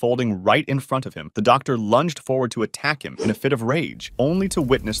events unfolding right in front of him, the doctor lunged forward to attack him in a fit of rage, only to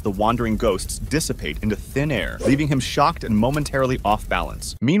witness the wandering ghosts dissipate into thin air, leaving him shocked and momentarily off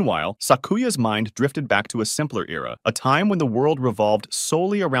balance. Meanwhile, Sakuya's mind drifted back to a simpler era, a time when the world revolved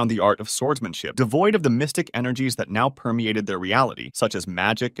solely around the art of swordsmanship, devoid of the mystic energies that now permeated their reality, such as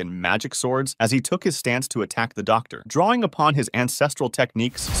magic and magic swords. As he took his stance to attack the doctor, drawing upon his ancestral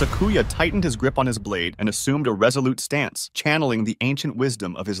techniques, Sakuya tightened his grip on his blade and assumed a resolute stance, channeling the ancient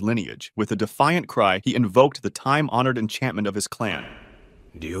wisdom of his lineage. With a defiant cry, he invoked the time-honored enchantment of his clan.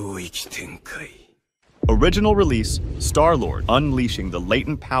 Original release, Star-Lord, unleashing the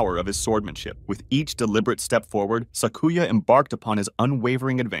latent power of his swordsmanship. With each deliberate step forward, Sakuya embarked upon his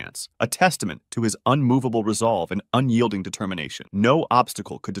unwavering advance, a testament to his unmovable resolve and unyielding determination. No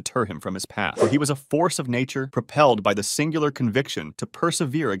obstacle could deter him from his path, for he was a force of nature propelled by the singular conviction to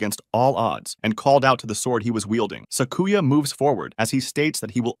persevere against all odds, and called out to the sword he was wielding. Sakuya moves forward as he states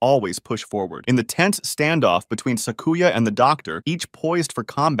that he will always push forward. In the tense standoff between Sakuya and the doctor, each poised for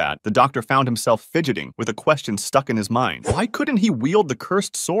combat, the doctor found himself fidgeting, with a question stuck in his mind. Why couldn't he wield the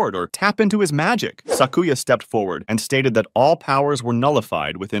cursed sword or tap into his magic? Sakuya stepped forward and stated that all powers were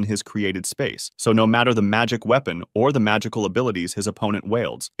nullified within his created space, so no matter the magic weapon or the magical abilities his opponent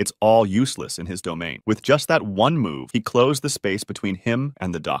wields, it's all useless in his domain. With just that one move, he closed the space between him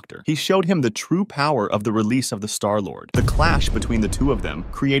and the doctor. He showed him the true power of the release of the Star-Lord. The clash between the two of them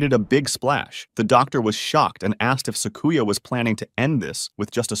created a big splash. The doctor was shocked and asked if Sakuya was planning to end this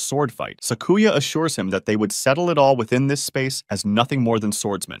with just a sword fight. Sakuya assures him that they would settle it all within this space as nothing more than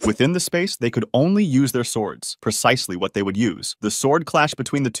swordsmen. Within the space, they could only use their swords, precisely what they would use. The sword clash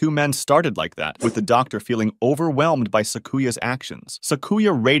between the two men started like that, with the doctor feeling overwhelmed by Sakuya's actions.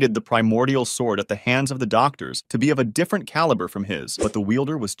 Sakuya rated the primordial sword at the hands of the doctors to be of a different caliber from his, but the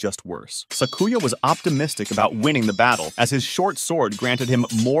wielder was just worse. Sakuya was optimistic about winning the battle, as his short sword granted him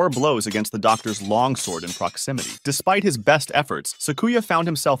more blows against the doctor's long sword in proximity. Despite his best efforts, Sakuya found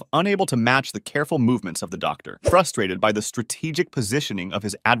himself unable to match the careful movements of the doctor, frustrated by the strategic positioning of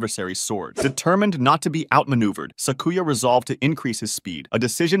his adversary's sword. Determined not to be outmaneuvered, Sakuya resolved to increase his speed, a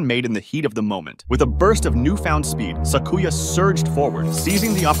decision made in the heat of the moment. With a burst of newfound speed, Sakuya surged forward,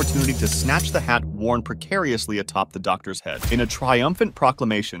 seizing the opportunity to snatch the hat worn precariously atop the doctor's head. In a triumphant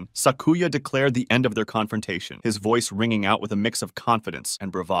proclamation, Sakuya declared the end of their confrontation, his voice ringing out with a mix of confidence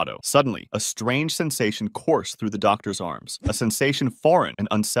and bravado. Suddenly, a strange sensation coursed through the doctor's arms, a sensation foreign and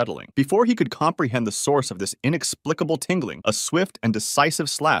unsettling. Before he could comprehend the source of this inexplicable tingling, a swift and decisive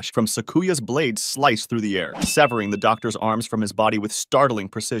slash from Sakuya's blade sliced through the air, severing the doctor's arms from his body with startling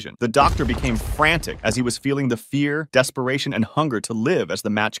precision. The doctor became frantic as he was feeling the fear, desperation, and hunger to live as the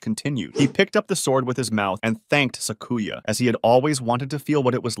match continued. He picked up the sword with his mouth and thanked Sakuya, as he had always wanted to feel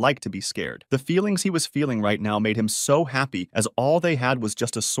what it was like to be scared. The feelings he was feeling right now made him so happy, as all they had was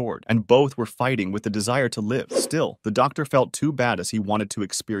just a sword, and both were fighting with the desire to live. Still, the doctor felt too bad as he wanted to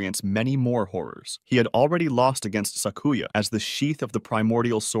experience many more horrors. He had already lost against Sakuya, as the sheath of the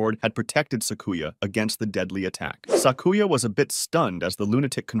primordial sword had protected Sakuya against the deadly attack. Sakuya was a bit stunned as the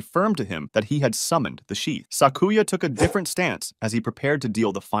lunatic confirmed to him that he had summoned the sheath. Sakuya took a different stance as he prepared to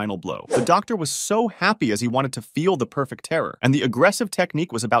deal the final blow. The doctor was so happy as he wanted to feel the perfect terror, and the aggressive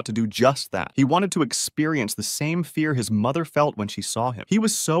technique was about to do just that. He wanted to experience the same fear his mother felt when she saw him. He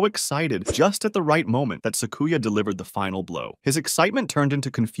was so excited just at the right moment that Sakuya delivered the final blow. His excitement turned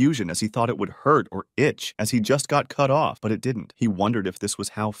into confusion as he thought it would hurt or itch, as he just got cut off, but it didn't. He wondered if this was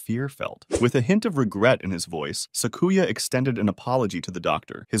how fear felt. With a hint of regret in his voice, Sakuya extended an apology to the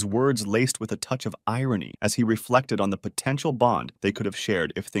doctor, his words laced with a touch of irony as he reflected on the potential bond they could have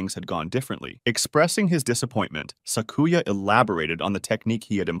shared if things had gone differently. Expressing his disappointment, Sakuya elaborated on the technique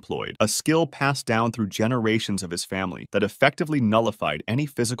he had employed, a skill passed down through generations of his family that effectively nullified any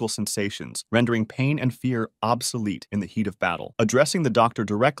physical sensations, rendering pain and fear obsolete in the heat of battle. Addressing the doctor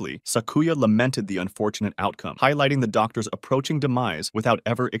directly, Sakuya lamented the unfortunate outcome, highlighting the doctor's approaching demise without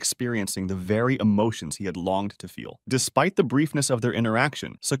ever experiencing the very emotions he had longed to feel. Despite the briefness of their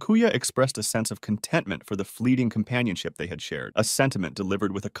interaction, Sakuya expressed a sense of contentment for the fleeting companionship they had shared, a sentiment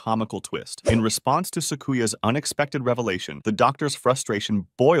delivered with a comical twist. In response to Sakuya's unexpected revelation, the doctor's frustration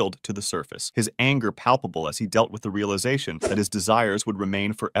boiled to the surface, his anger palpable as he dealt with the realization that his desires would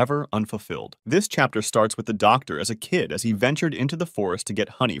remain forever unfulfilled. This chapter starts with the doctor as a kid as he ventured into the forest to get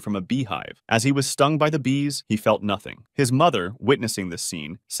honey from a beehive. As As he was stung by the bees, he felt nothing. His mother, witnessing this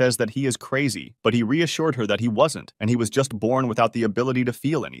scene, says that he is crazy, but he reassured her that he wasn't, and he was just born without the ability to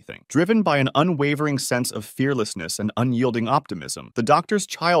feel anything. Driven by an unwavering sense of fearlessness and unyielding optimism, the doctor's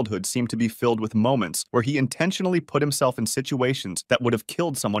childhood seemed to be filled with moments where he intentionally put himself in situations that would have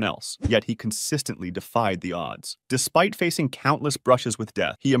killed someone else, yet he consistently defied the odds. Despite facing countless brushes with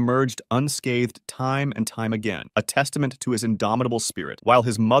death, he emerged unscathed time and time again, a testament to his indomitable spirit, while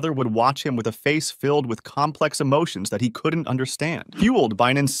his mother would watch him with a face filled with complex emotions that he couldn't understand. Fueled by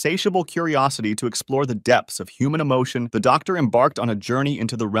an insatiable curiosity to explore the depths of human emotion, the doctor embarked on a journey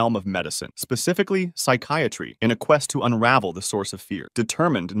into the realm of medicine, specifically psychiatry, in a quest to unravel the source of fear.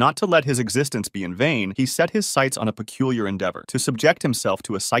 Determined not to let his existence be in vain, he set his sights on a peculiar endeavor, to subject himself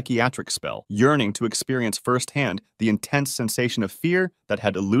to a psychiatric spell, yearning to experience firsthand the intense sensation of fear that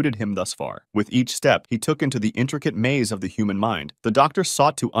had eluded him thus far. With each step he took into the intricate maze of the human mind, the doctor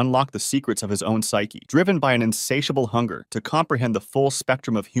sought to unlock the secrets of his own psyche, driven by an insatiable hunger to comprehend the full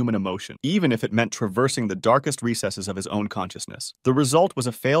spectrum of human emotion, even if it meant traversing the darkest recesses of his own consciousness. The result was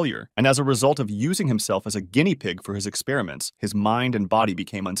a failure, and as a result of using himself as a guinea pig for his experiments, his mind and body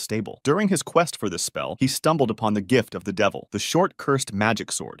became unstable. During his quest for this spell, he stumbled upon the gift of the devil, the short cursed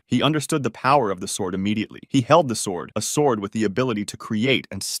magic sword. He understood the power of the sword immediately. He held the sword, a sword with the ability to create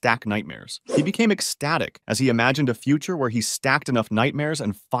and stack nightmares. He became ecstatic as he imagined a future where he stacked enough nightmares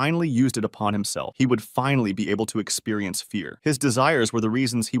and finally used it upon himself. He would finally be able to experience fear. His desires were the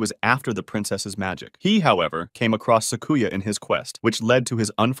reasons he was after the princess's magic. He, however, came across Sakuya in his quest, which led to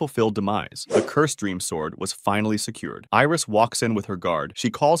his unfulfilled demise. The cursed dream sword was finally secured. Iris walks in with her guard. She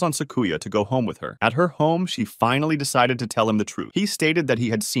calls on Sakuya to go home with her. At her home, she finally decided to tell him the truth. He stated that he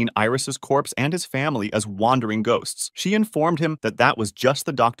had seen Iris's corpse and his family as wandering ghosts. She informed him that that was just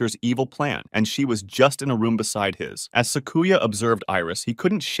the doctor's evil plan, and she was just in a room beside his. As Sakuya observed Iris, he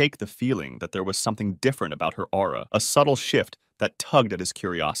couldn't shake the feeling that there was something different about her aura, a subtle shift that tugged at his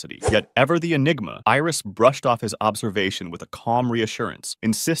curiosity. Yet ever the enigma, Iris brushed off his observation with a calm reassurance,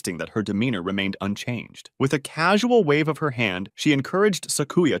 insisting that her demeanor remained unchanged. With a casual wave of her hand, she encouraged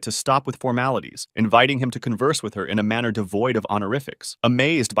Sakuya to stop with formalities, inviting him to converse with her in a manner devoid of honorifics.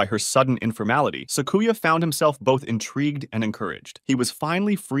 Amazed by her sudden informality, Sakuya found himself both intrigued and encouraged. He was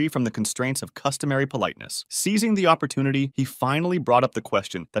finally free from the constraints of customary politeness. Seizing the opportunity, he finally brought up the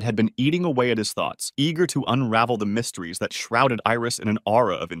question that had been eating away at his thoughts, eager to unravel the mysteries that shrouded Iris in an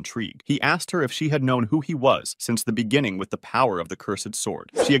aura of intrigue. He asked her if she had known who he was since the beginning with the power of the cursed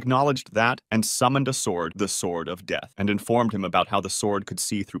sword. She acknowledged that and summoned a sword, the Sword of Death, and informed him about how the sword could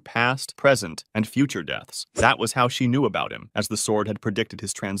see through past, present, and future deaths. That was how she knew about him, as the sword had predicted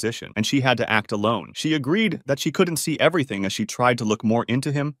his transition, and she had to act alone. She agreed that she couldn't see everything as she tried to look more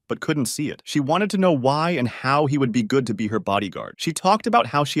into him, but couldn't see it. She wanted to know why and how he would be good to be her bodyguard. She talked about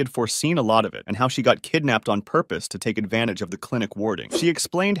how she had foreseen a lot of it, and how she got kidnapped on purpose to take advantage of the clinic warding. She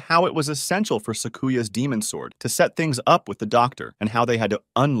explained how it was essential for Sakuya's demon sword to set things up with the doctor, and how they had to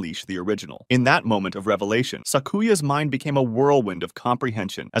unleash the original. In that moment of revelation, Sakuya's mind became a whirlwind of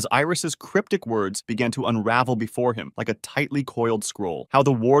comprehension as Iris's cryptic words began to unravel before him like a tightly coiled scroll. How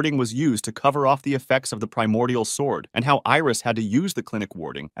the warding was used to cover off the effects of the primordial sword, and how Iris had to use the clinic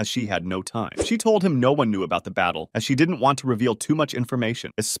warding as she had no time. She told him no one knew about the battle, as she didn't want to reveal too much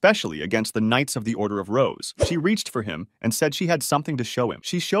information, especially against the Knights of the Order of Rose. She reached for him and said she had something to show him.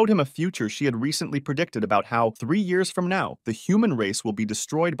 She showed him a future she had recently predicted about how 3 years from now, the human race will be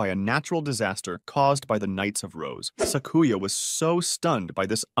destroyed by a natural disaster caused by the Knights of Rose. Sakuya was so stunned by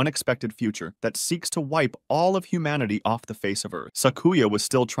this unexpected future that seeks to wipe all of humanity off the face of Earth. Sakuya was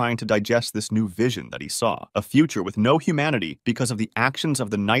still trying to digest this new vision that he saw, a future with no humanity because of the actions of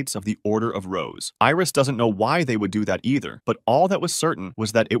the Knights of the Order of Rose. Iris doesn't know why they would do that either, but all that was certain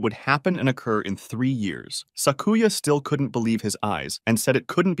was that it would happen and occur in 3 years. Sakuya still couldn't believe his eyes, and said it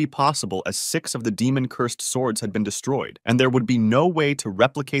couldn't be possible as 6 of the demon-cursed swords had been destroyed, and there would be no way to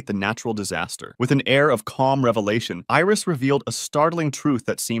replicate the natural disaster. With an air of calm revelation, Iris revealed a startling truth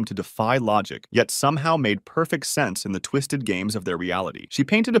that seemed to defy logic, yet somehow made perfect sense in the twisted games of their reality. She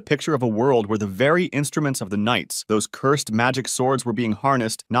painted a picture of a world where the very instruments of the knights, those cursed magic swords, were being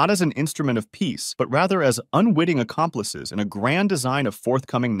harnessed not as an instrument of peace, but rather as unwitting accomplices in a grand design of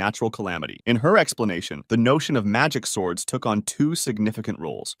forthcoming natural calamity. In her explanation, the notion of magic swords swords took on two significant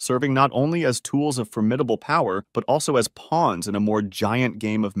roles, serving not only as tools of formidable power, but also as pawns in a more giant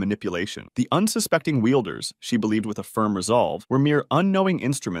game of manipulation. The unsuspecting wielders, she believed with a firm resolve, were mere unknowing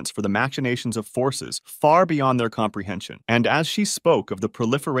instruments for the machinations of forces far beyond their comprehension. And as she spoke of the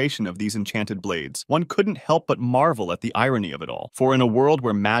proliferation of these enchanted blades, one couldn't help but marvel at the irony of it all. For in a world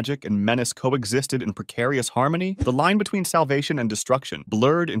where magic and menace coexisted in precarious harmony, the line between salvation and destruction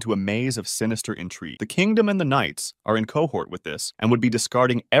blurred into a maze of sinister intrigue. The kingdom and the knights are in cohort with this, and would be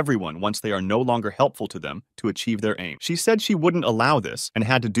discarding everyone once they are no longer helpful to them to achieve their aim. She said she wouldn't allow this and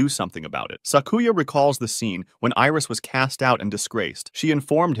had to do something about it. Sakuya recalls the scene when Iris was cast out and disgraced. She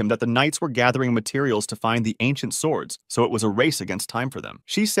informed him that the knights were gathering materials to find the ancient swords, so it was a race against time for them.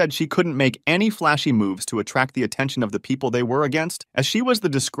 She said she couldn't make any flashy moves to attract the attention of the people they were against, as she was the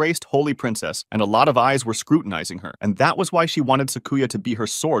disgraced holy princess and a lot of eyes were scrutinizing her, and that was why she wanted Sakuya to be her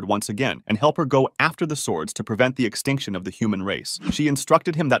sword once again and help her go after the swords to prevent the extinction of the human race. She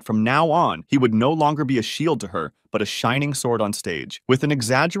instructed him that from now on, he would no longer be a shield to her, but a shining sword on stage. With an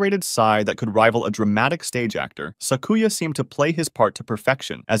exaggerated sigh that could rival a dramatic stage actor, Sakuya seemed to play his part to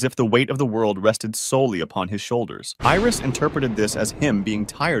perfection, as if the weight of the world rested solely upon his shoulders. Iris interpreted this as him being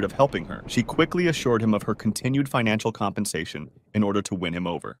tired of helping her. She quickly assured him of her continued financial compensation in order to win him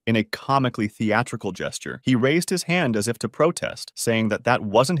over. In a comically theatrical gesture, he raised his hand as if to protest, saying that that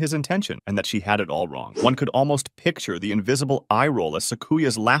wasn't his intention and that she had it all wrong. One could almost picture the invisible eye roll as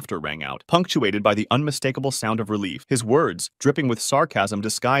Sakuya's laughter rang out, punctuated by the unmistakable sound of relief. His words, dripping with sarcasm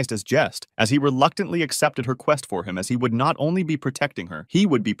disguised as jest, as he reluctantly accepted her quest for him, as he would not only be protecting her, he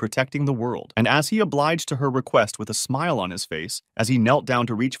would be protecting the world. And as he obliged to her request with a smile on his face, as he knelt down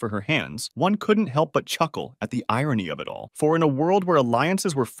to reach for her hands, one couldn't help but chuckle at the irony of it all. For in a world where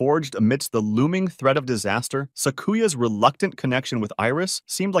alliances were forged amidst the looming threat of disaster, Sakuya's reluctant connection with Iris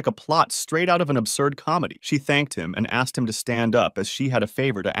seemed like a plot straight out of an absurd comedy. She thanked him and asked him to stand up as she had a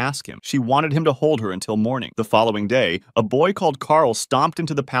favor to ask him. She wanted him to hold her until morning. The following day, a boy called Carl stomped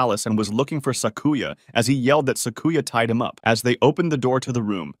into the palace and was looking for Sakuya as he yelled that Sakuya tied him up. As they opened the door to the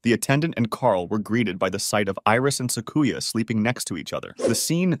room, the attendant and Carl were greeted by the sight of Iris and Sakuya sleeping next to each other. The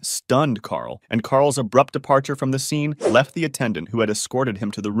scene stunned Carl, and Carl's abrupt departure from the scene left the attendant who had escorted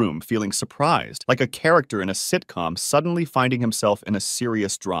him to the room feeling surprised, like a character in a sitcom suddenly finding himself in a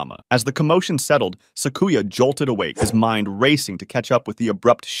serious drama. As the commotion settled, Sakuya jolted awake, his mind racing to catch up with the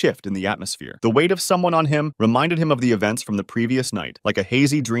abrupt shift in the atmosphere. The weight of someone on him reminded him of the events from the previous night, like a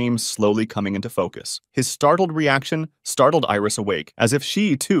hazy dream slowly coming into focus. His startled reaction startled Iris awake, as if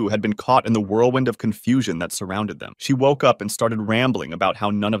she, too, had been caught in the whirlwind of confusion that surrounded them. She woke up and started rambling about how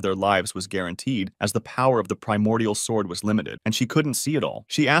none of their lives was guaranteed, as the power of the primordial sword was limited, and she couldn't see it all.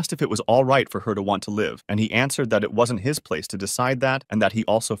 She asked if it was all right for her to want to live, and he answered that it wasn't his place to decide that, and that he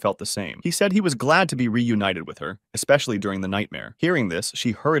also felt the same. He said he was glad to be reunited with her, especially during the nightmare. Hearing this,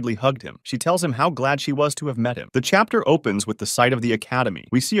 she hurriedly hugged him. She tells him how glad she was to have met him. The chapter opens with the sight of the academy.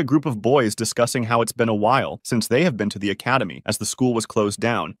 We see a group of boys discussing how it's been a while since they have been to the academy, as the school was closed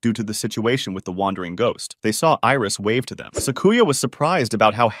down due to the situation with the wandering ghost. They saw Iris wave to them. Sakuya was surprised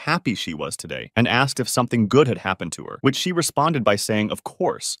about how happy she was today, and asked if something good had happened to her, which she responded by saying of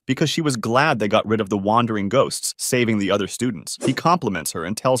course, because she was glad they got rid of the wandering ghosts, saving the other students. He compliments her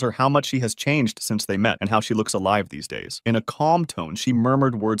and tells her how much she has changed since they met, and how she looks alive these days. In a calm tone, she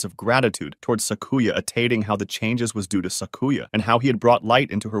murmured words of gratitude towards Sakuya, stating how the changes was due to Sakuya, and how he had brought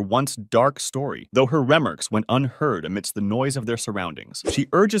light into her once dark story, though her remarks went unheard amidst the noise of their surroundings. She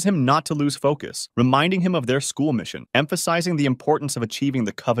urges him not to lose focus, reminding him of their school mission, emphasizing the importance of achieving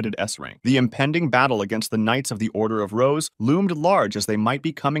the coveted S rank. The impending battle against the Knights of the Order of Rose loomed large, as they might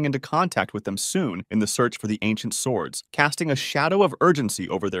be coming into contact with them soon in the search for the ancient swords, casting a shadow of urgency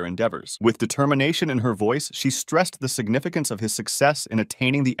over their endeavors. With determination in her voice, she stressed the significance of his success in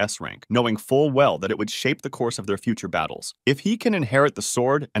attaining the S rank, knowing full well that it would shape the course of their future battles. If he can inherit the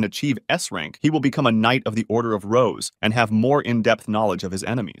sword and achieve S rank, he will become a Knight of the Order of Rose and have more in-depth knowledge of his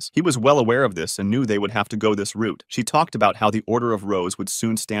enemies. He was well aware of this and knew they would have to go this route. She talked about how the Order of Rose would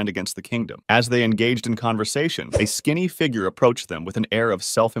soon stand against the kingdom. As they engaged in conversation, a skinny figure approached them with an air of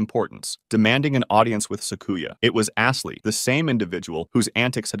self-importance, demanding an audience with Sakuya. It was Ashley, the same individual whose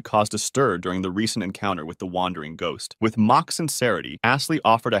antics had caused a stir during the recent encounter with the wandering ghost. With mock sincerity, Ashley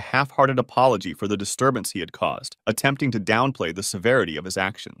offered a half-hearted apology for the disturbance he had caused, attempting to downplay the severity of his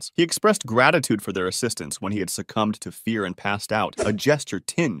actions. He expressed gratitude for their assistance when he had succumbed to fear and passed out, a gesture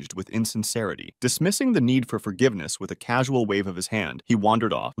tinged with insincerity. Dismissing the need for forgiveness with a casual wave of his hand, he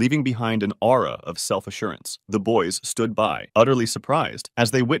wandered off, leaving behind an aura of self-assurance. The boys stood stood by, utterly surprised,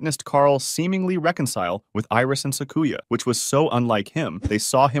 as they witnessed Carl seemingly reconcile with Iris and Sakuya, which was so unlike him, they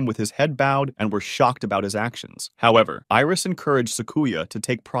saw him with his head bowed and were shocked about his actions. However, Iris encouraged Sakuya to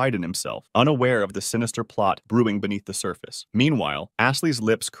take pride in himself, unaware of the sinister plot brewing beneath the surface. Meanwhile, Ashley's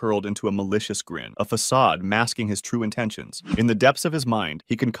lips curled into a malicious grin, a facade masking his true intentions. In the depths of his mind,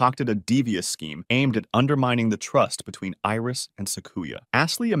 he concocted a devious scheme aimed at undermining the trust between Iris and Sakuya.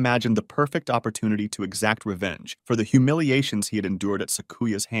 Ashley imagined the perfect opportunity to exact revenge for the humiliations he had endured at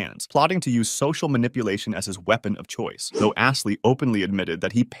Sakuya's hands, plotting to use social manipulation as his weapon of choice. Though Ashley openly admitted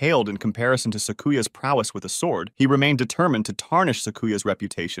that he paled in comparison to Sakuya's prowess with a sword, he remained determined to tarnish Sakuya's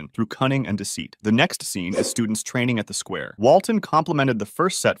reputation through cunning and deceit. The next scene is students training at the square. Walton complimented the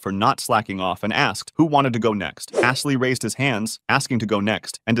first set for not slacking off and asked who wanted to go next. Ashley raised his hands, asking to go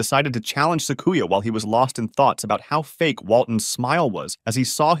next, and decided to challenge Sakuya while he was lost in thoughts about how fake Walton's smile was, as he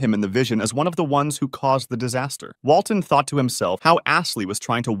saw him in the vision as one of the ones who caused the disaster. Walton thought to himself how Ashley was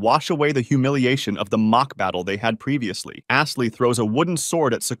trying to wash away the humiliation of the mock battle they had previously. Ashley throws a wooden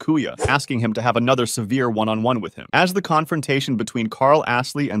sword at Sakuya, asking him to have another severe one-on-one with him. As the confrontation between Carl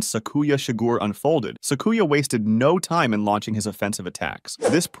Ashley and Sakuya Shigur unfolded, Sakuya wasted no time in launching his offensive attacks.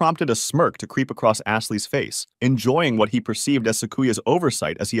 This prompted a smirk to creep across Ashley's face, enjoying what he perceived as Sakuya's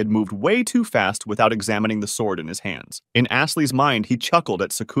oversight as he had moved way too fast without examining the sword in his hands. In Ashley's mind, he chuckled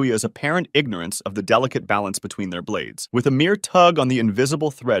at Sakuya's apparent ignorance of the delicate balance between their blades. With a mere tug on the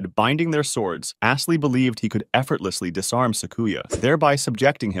invisible thread binding their swords, Ashley believed he could effortlessly disarm Sakuya, thereby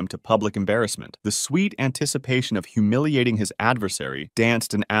subjecting him to public embarrassment. The sweet anticipation of humiliating his adversary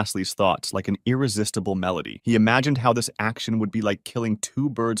danced in Ashley's thoughts like an irresistible melody. He imagined how this action would be like killing two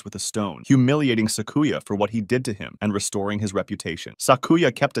birds with a stone, humiliating Sakuya for what he did to him and restoring his reputation.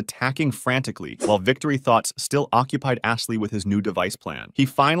 Sakuya kept attacking frantically, while victory thoughts still occupied Ashley with his new device plan. He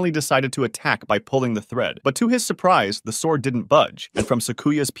finally decided to attack by pulling the thread, but to his surprise, the sword didn't budge, and from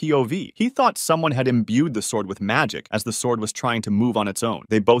Sakuya's POV, he thought someone had imbued the sword with magic as the sword was trying to move on its own.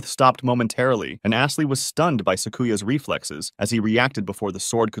 They both stopped momentarily, and Ashley was stunned by Sakuya's reflexes as he reacted before the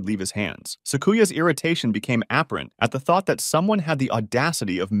sword could leave his hands. Sakuya's irritation became apparent at the thought that someone had the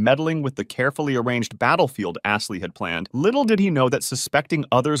audacity of meddling with the carefully arranged battlefield Ashley had planned. Little did he know that suspecting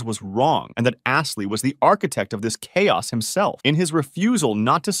others was wrong, and that Ashley was the architect of this chaos himself. In his refusal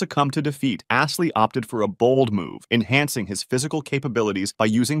not to succumb to defeat, Ashley opted for a bold move, enhancing his physical capabilities by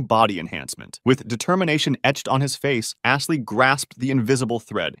using body enhancement. With determination etched on his face, Ashley grasped the invisible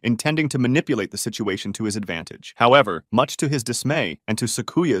thread, intending to manipulate the situation to his advantage. However, much to his dismay and to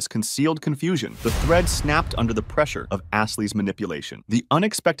Sakuya's concealed confusion, the thread snapped under the pressure of Ashley's manipulation. The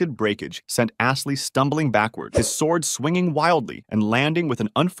unexpected breakage sent Ashley stumbling backward, his sword swinging wildly and landing with an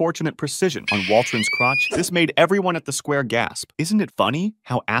unfortunate precision on Waltron's crotch. This made everyone at the square gasp. Isn't it funny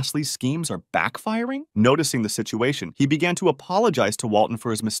how Ashley's schemes are backfiring? Noticing the situation, he began to apologize to Walton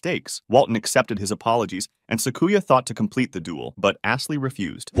for his mistakes. Walton accepted his apologies, and Sakuya thought to complete the duel, but Ashley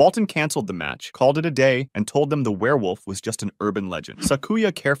refused. Walton canceled the match, called it a day, and told them the werewolf was just an urban legend.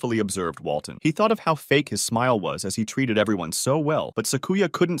 Sakuya carefully observed Walton. He thought of how fake his smile was as he treated everyone so well, but Sakuya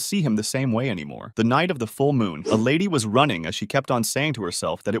couldn't see him the same way anymore. The night of the full moon, a lady was running as she kept on saying to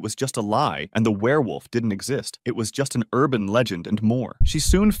herself that it was just a lie and the werewolf didn't exist. It was just an urban legend and more. She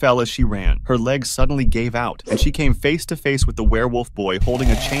soon fell as she ran. Her legs suddenly gave out, and she came face to face with the werewolf boy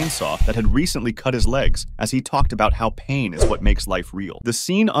holding a chainsaw that had recently cut his legs, as he talked about how pain is what makes life real. The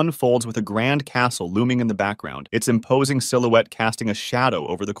scene unfolds with a grand castle looming in the background, its imposing silhouette casting a shadow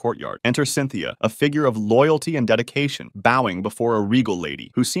over the courtyard. Enter Cynthia, a figure of loyalty and dedication, bowing before a regal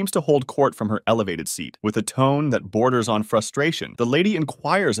lady who seems to hold court from her elevated seat. With a tone that borders on frustration, the lady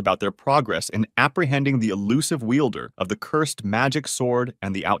inquires about their progress in apprehending the elusive wielder of the cursed magic sword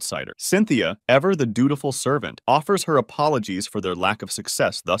and the outsider. Cynthia, ever the dutiful servant, offers her apologies for their lack of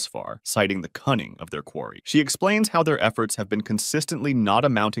success thus far, citing the cunning of their quarry. She explains how their efforts have been consistently not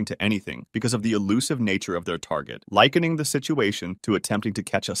amounting to anything because of the elusive nature of their target, likening the situation to attempting to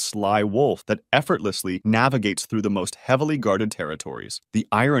catch a sly wolf that effortlessly navigates through the most heavily guarded territories. The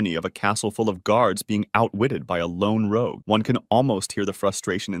irony of a castle full of guards being outwitted by a lone rogue. One can almost hear the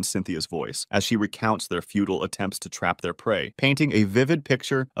frustration in Cynthia's voice as she recounts their futile attempts to trap their prey, painting a vivid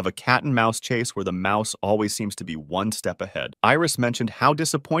picture of a cat-and-mouse chase where the mouse always seems to be one step ahead. Iris mentioned how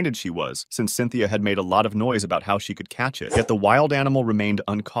disappointed she was since Cynthia had made a lot of noise about how she could catch it, yet the wild animal remained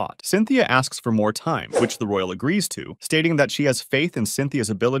uncaught. Cynthia asks for more time, which the royal agrees to, stating that she has faith in Cynthia's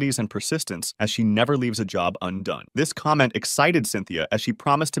abilities and persistence as she never leaves a job undone. This comment excited Cynthia as she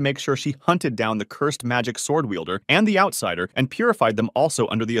promised to make sure she hunted down the cursed magic sword wielder and the outsider and purified them also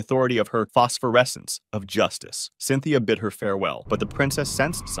under the authority of her phosphorescence of justice. Cynthia bid her farewell, but the princess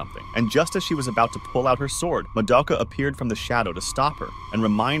sensed something, and just as she was about to pull out her sword, Madoka appeared from the shadow to stop her and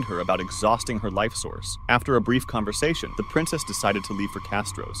remind her about exhausting her life source. After a brief conversation, the princess decided to leave for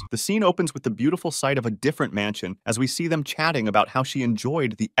Castro's. The scene opens with the beautiful sight of a different mansion as we see them chatting about how she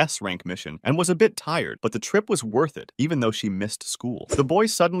enjoyed the S-rank mission and was a bit tired, but the trip was worth it, even though she missed school. The boy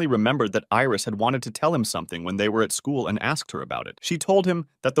suddenly remembered that Iris had wanted to tell him something when they were at school and asked her about it. She told him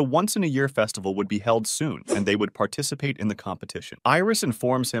that the once-in-a-year festival would be held soon, and they would participate in the competition. Iris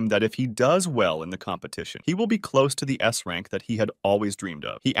informs him that if he does well in the competition, he will be close to the S-rank that he had always dreamed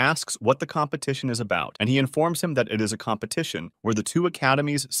of. He asks what the competition is about, and he informs him that it is a competition where the two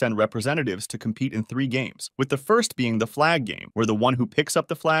academies send representatives to compete in 3 games, with the first being the flag game, where the one who picks up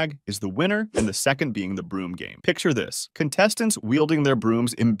the flag is the winner, and the second being the broom game. Picture this: contestants wielding their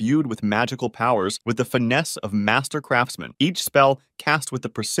brooms imbued with magical powers with the finesse of master craftsmen, each spell cast with the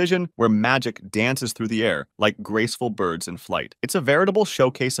precision where magic dances through the air like graceful birds in flight. It's a veritable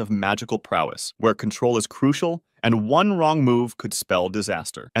showcase of magical prowess, where control is crucial and one wrong move could spell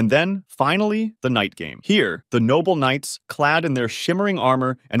disaster. And then, finally, the night game. Here, the noble knights, clad in their shimmering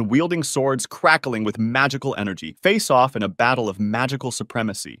armor and wielding swords crackling with magical energy, face off in a battle of magical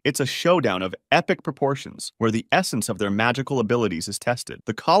supremacy. It's a showdown of epic proportions, where the essence of their magical abilities is tested.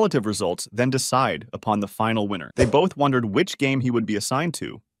 The collative results then decide upon the final winner. They both wondered which game he would be assigned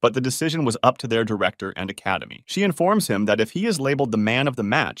to, but the decision was up to their director and academy. She informs him that if he is labeled the man of the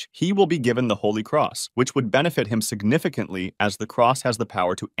match, he will be given the Holy Cross, which would benefit him significantly as the cross has the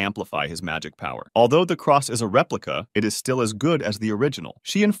power to amplify his magic power. Although the cross is a replica, it is still as good as the original.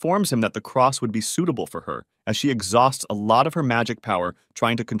 She informs him that the cross would be suitable for her, as she exhausts a lot of her magic power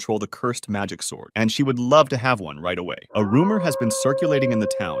trying to control the cursed magic sword, and she would love to have one right away. A rumor has been circulating in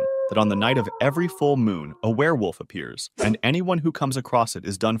the town that on the night of every full moon, a werewolf appears, and anyone who comes across it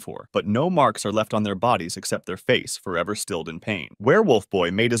is done for, but no marks are left on their bodies except their face, forever stilled in pain. Werewolf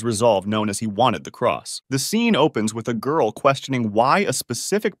Boy made his resolve known as he wanted the cross. The scene opens with a girl questioning why a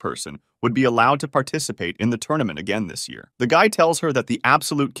specific person would be allowed to participate in the tournament again this year. The guy tells her that the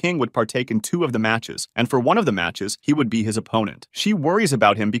Absolute King would partake in 2 of the matches, and for one of the matches, he would be his opponent. She worries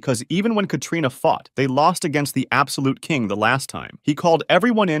about him because even when Katrina fought, they lost against the Absolute King the last time. He called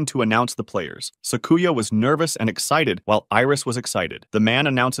everyone in to announce the players. Sakuya was nervous and excited, while Iris was excited. The man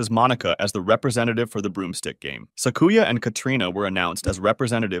announces Monica as the representative for the broomstick game. Sakuya and Katrina were announced as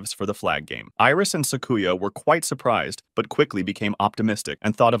representatives for the flag game. Iris and Sakuya were quite surprised, but quickly became optimistic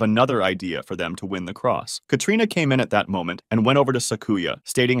and thought of another idea for them to win the cross. Katrina came in at that moment and went over to Sakuya,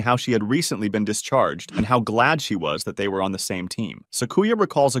 stating how she had recently been discharged and how glad she was that they were on the same team. Sakuya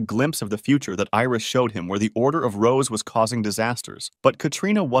recalls a glimpse of the future that Iris showed him where the Order of Rose was causing disasters, but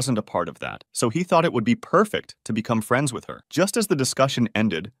Katrina wasn't a part of that, so he thought it would be perfect to become friends with her. Just as the discussion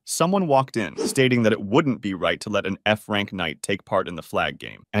ended, someone walked in, stating that it wouldn't be right to let an F-rank knight take part in the flag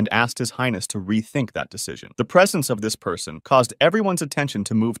game, and asked His Highness to rethink that decision. The presence of this person caused everyone's attention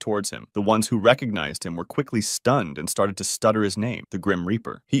to move towards him. The ones who recognized him were quickly stunned and started to stutter his name, the Grim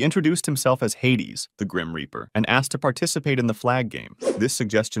Reaper. He introduced himself as Hades, the Grim Reaper, and asked to participate in the flag game. This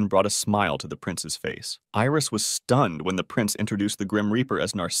suggestion brought a smile to the prince's face. Iris was stunned when the prince introduced the Grim Reaper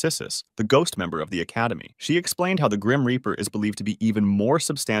as Narcissus, the ghost member of the academy. She explained how the Grim Reaper is believed to be even more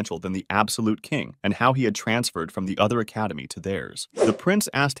substantial than the Absolute King, and how he had transferred from the other academy to theirs. The prince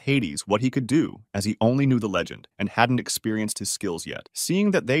asked Hades what he could do, as he only knew the legend and hadn't experienced his skills yet.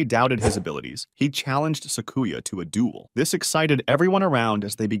 Seeing that they doubted his abilities, he challenged Sakuya to a duel. This excited everyone around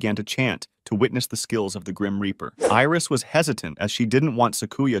as they began to chant to witness the skills of the Grim Reaper. Iris was hesitant as she didn't want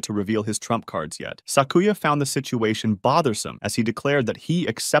Sakuya to reveal his trump cards yet. Sakuya found the situation bothersome as he declared that he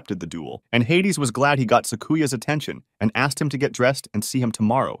accepted the duel, and Hades was glad he got Sakuya's attention and asked him to get dressed and see him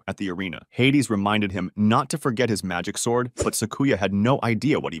tomorrow at the arena. Hades reminded him not to forget his magic sword, but Sakuya had no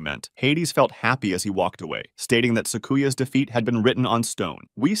idea what he meant. Hades felt happy as he walked away, stating that Sakuya's defeat had been written on stone.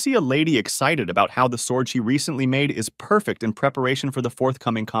 We see a lady excited about how the sword she recently made is perfect in preparation for the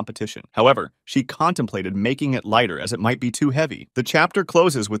forthcoming competition. However, she contemplated making it lighter as it might be too heavy. The chapter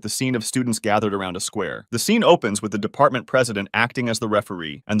closes with the scene of students gathered around a square. The scene opens with the department president acting as the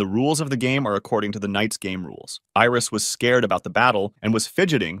referee, and the rules of the game are according to the knight's game rules. Iris Hades was scared about the battle and was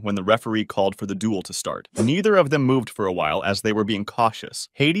fidgeting when the referee called for the duel to start. Neither of them moved for a while as they were being cautious.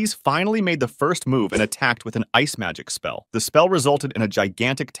 Hades finally made the first move and attacked with an ice magic spell. The spell resulted in a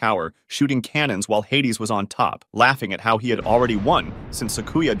gigantic tower shooting cannons while Hades was on top, laughing at how he had already won since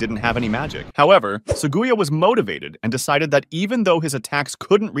Sakuya didn't have any magic. However, Sakuya was motivated and decided that even though his attacks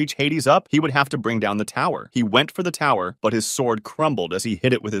couldn't reach Hades up, he would have to bring down the tower. He went for the tower, but his sword crumbled as he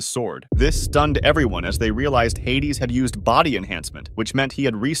hit it with his sword. This stunned everyone as they realized Hades had used body enhancement, which meant he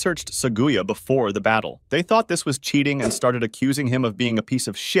had researched Sakuya before the battle. They thought this was cheating and started accusing him of being a piece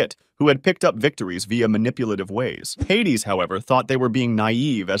of shit who had picked up victories via manipulative ways. Hades, however, thought they were being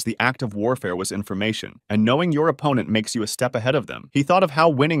naive as the act of warfare was information, and knowing your opponent makes you a step ahead of them. He thought of how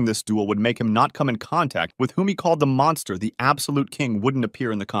winning this duel would make him not come in contact with whom he called the monster the absolute king wouldn't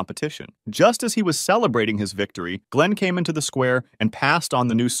appear in the competition. Just as he was celebrating his victory, Glenn came into the square and passed on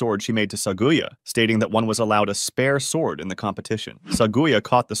the new sword she made to Sakuya, stating that one was allowed a spare sword in the competition. Sakuya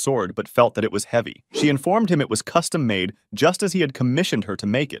caught the sword but felt that it was heavy. She informed him it was custom made just as he had commissioned her to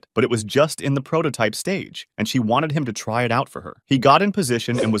make it, but it was just in the prototype stage, and she wanted him to try it out for her. He got in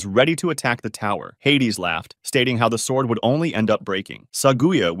position and was ready to attack the tower. Hades laughed, stating how the sword would only end up breaking.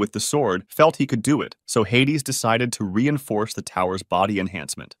 Sakuya, with the sword, felt he could do it, so Hades decided to reinforce the tower's body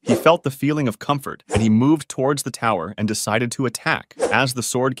enhancement. He felt the feeling of comfort, and he moved towards the tower and decided to attack. As the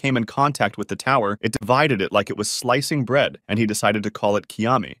sword came in contact with the tower, it divided it like it was slicing bread, and he decided to call it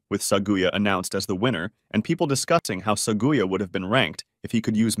Kiame, with Sakuya announced as the winner, and people discussing how Sakuya would have been ranked if he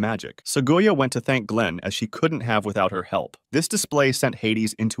could use magic. Sakuya went to thank Glenn as she couldn't have without her help. This display sent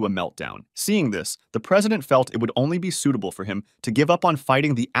Hades into a meltdown. Seeing this, the president felt it would only be suitable for him to give up on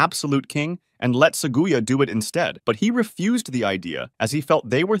fighting the absolute king and let Sakuya do it instead. But he refused the idea as he felt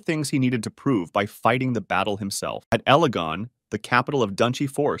they were things he needed to prove by fighting the battle himself. At Elegon, the capital of Dunchy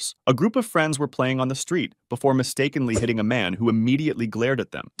Force, a group of friends were playing on the street before mistakenly hitting a man who immediately glared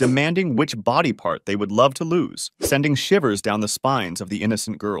at them, demanding which body part they would love to lose, sending shivers down the spines of the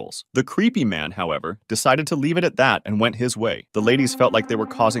innocent girls. The creepy man, however, decided to leave it at that and went his way. The ladies felt like they were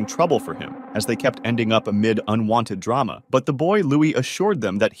causing trouble for him, as they kept ending up amid unwanted drama, but the boy Louis assured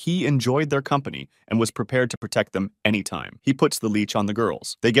them that he enjoyed their company and was prepared to protect them anytime. He puts the leash on the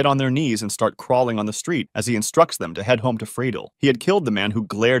girls. They get on their knees and start crawling on the street as he instructs them to head home to Freydel. He had killed the man who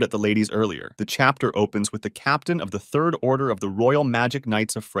glared at the ladies earlier. The chapter opens with the captain of the Third Order of the Royal Magic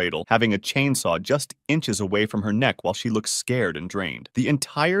Knights of Freydel having a chainsaw just inches away from her neck while she looks scared and drained. The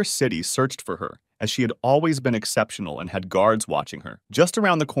entire city searched for her, as she had always been exceptional and had guards watching her. Just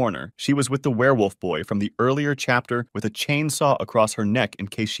around the corner, she was with the werewolf boy from the earlier chapter with a chainsaw across her neck in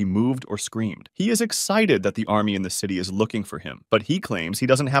case she moved or screamed. He is excited that the army in the city is looking for him, but he claims he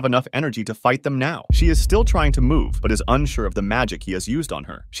doesn't have enough energy to fight them now. She is still trying to move, but is unsure of the magic he has used on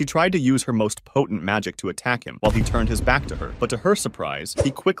her. She tried to use her most potent magic to attack him while he turned his back to her, but to her surprise, he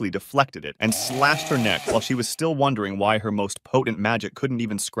quickly deflected it and slashed her neck while she was still wondering why her most potent magic couldn't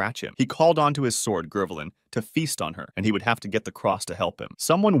even scratch him. He called onto his sword, Gervelin, to feast on her, and he would have to get the cross to help him.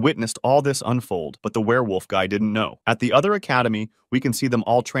 Someone witnessed all this unfold, but the werewolf guy didn't know. At the other academy, we can see them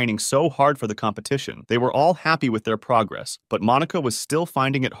all training so hard for the competition. They were all happy with their progress, but Monica was still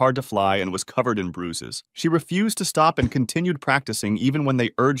finding it hard to fly and was covered in bruises. She refused to stop and continued practicing even when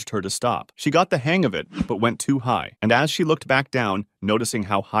they urged her to stop. She got the hang of it, but went too high, and as she looked back down, noticing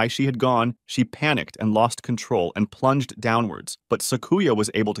how high she had gone, she panicked and lost control and plunged downwards, but Sakuya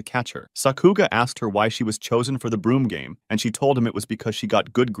was able to catch her. Sakuga asked her why she was chosen for the broom game, and she told him it was because she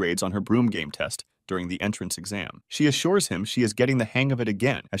got good grades on her broom game test during the entrance exam. She assures him she is getting the hang of it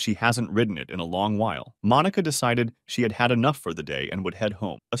again, as she hasn't ridden it in a long while. Monica decided she had had enough for the day and would head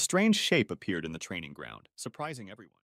home. A strange shape appeared in the training ground, surprising everyone.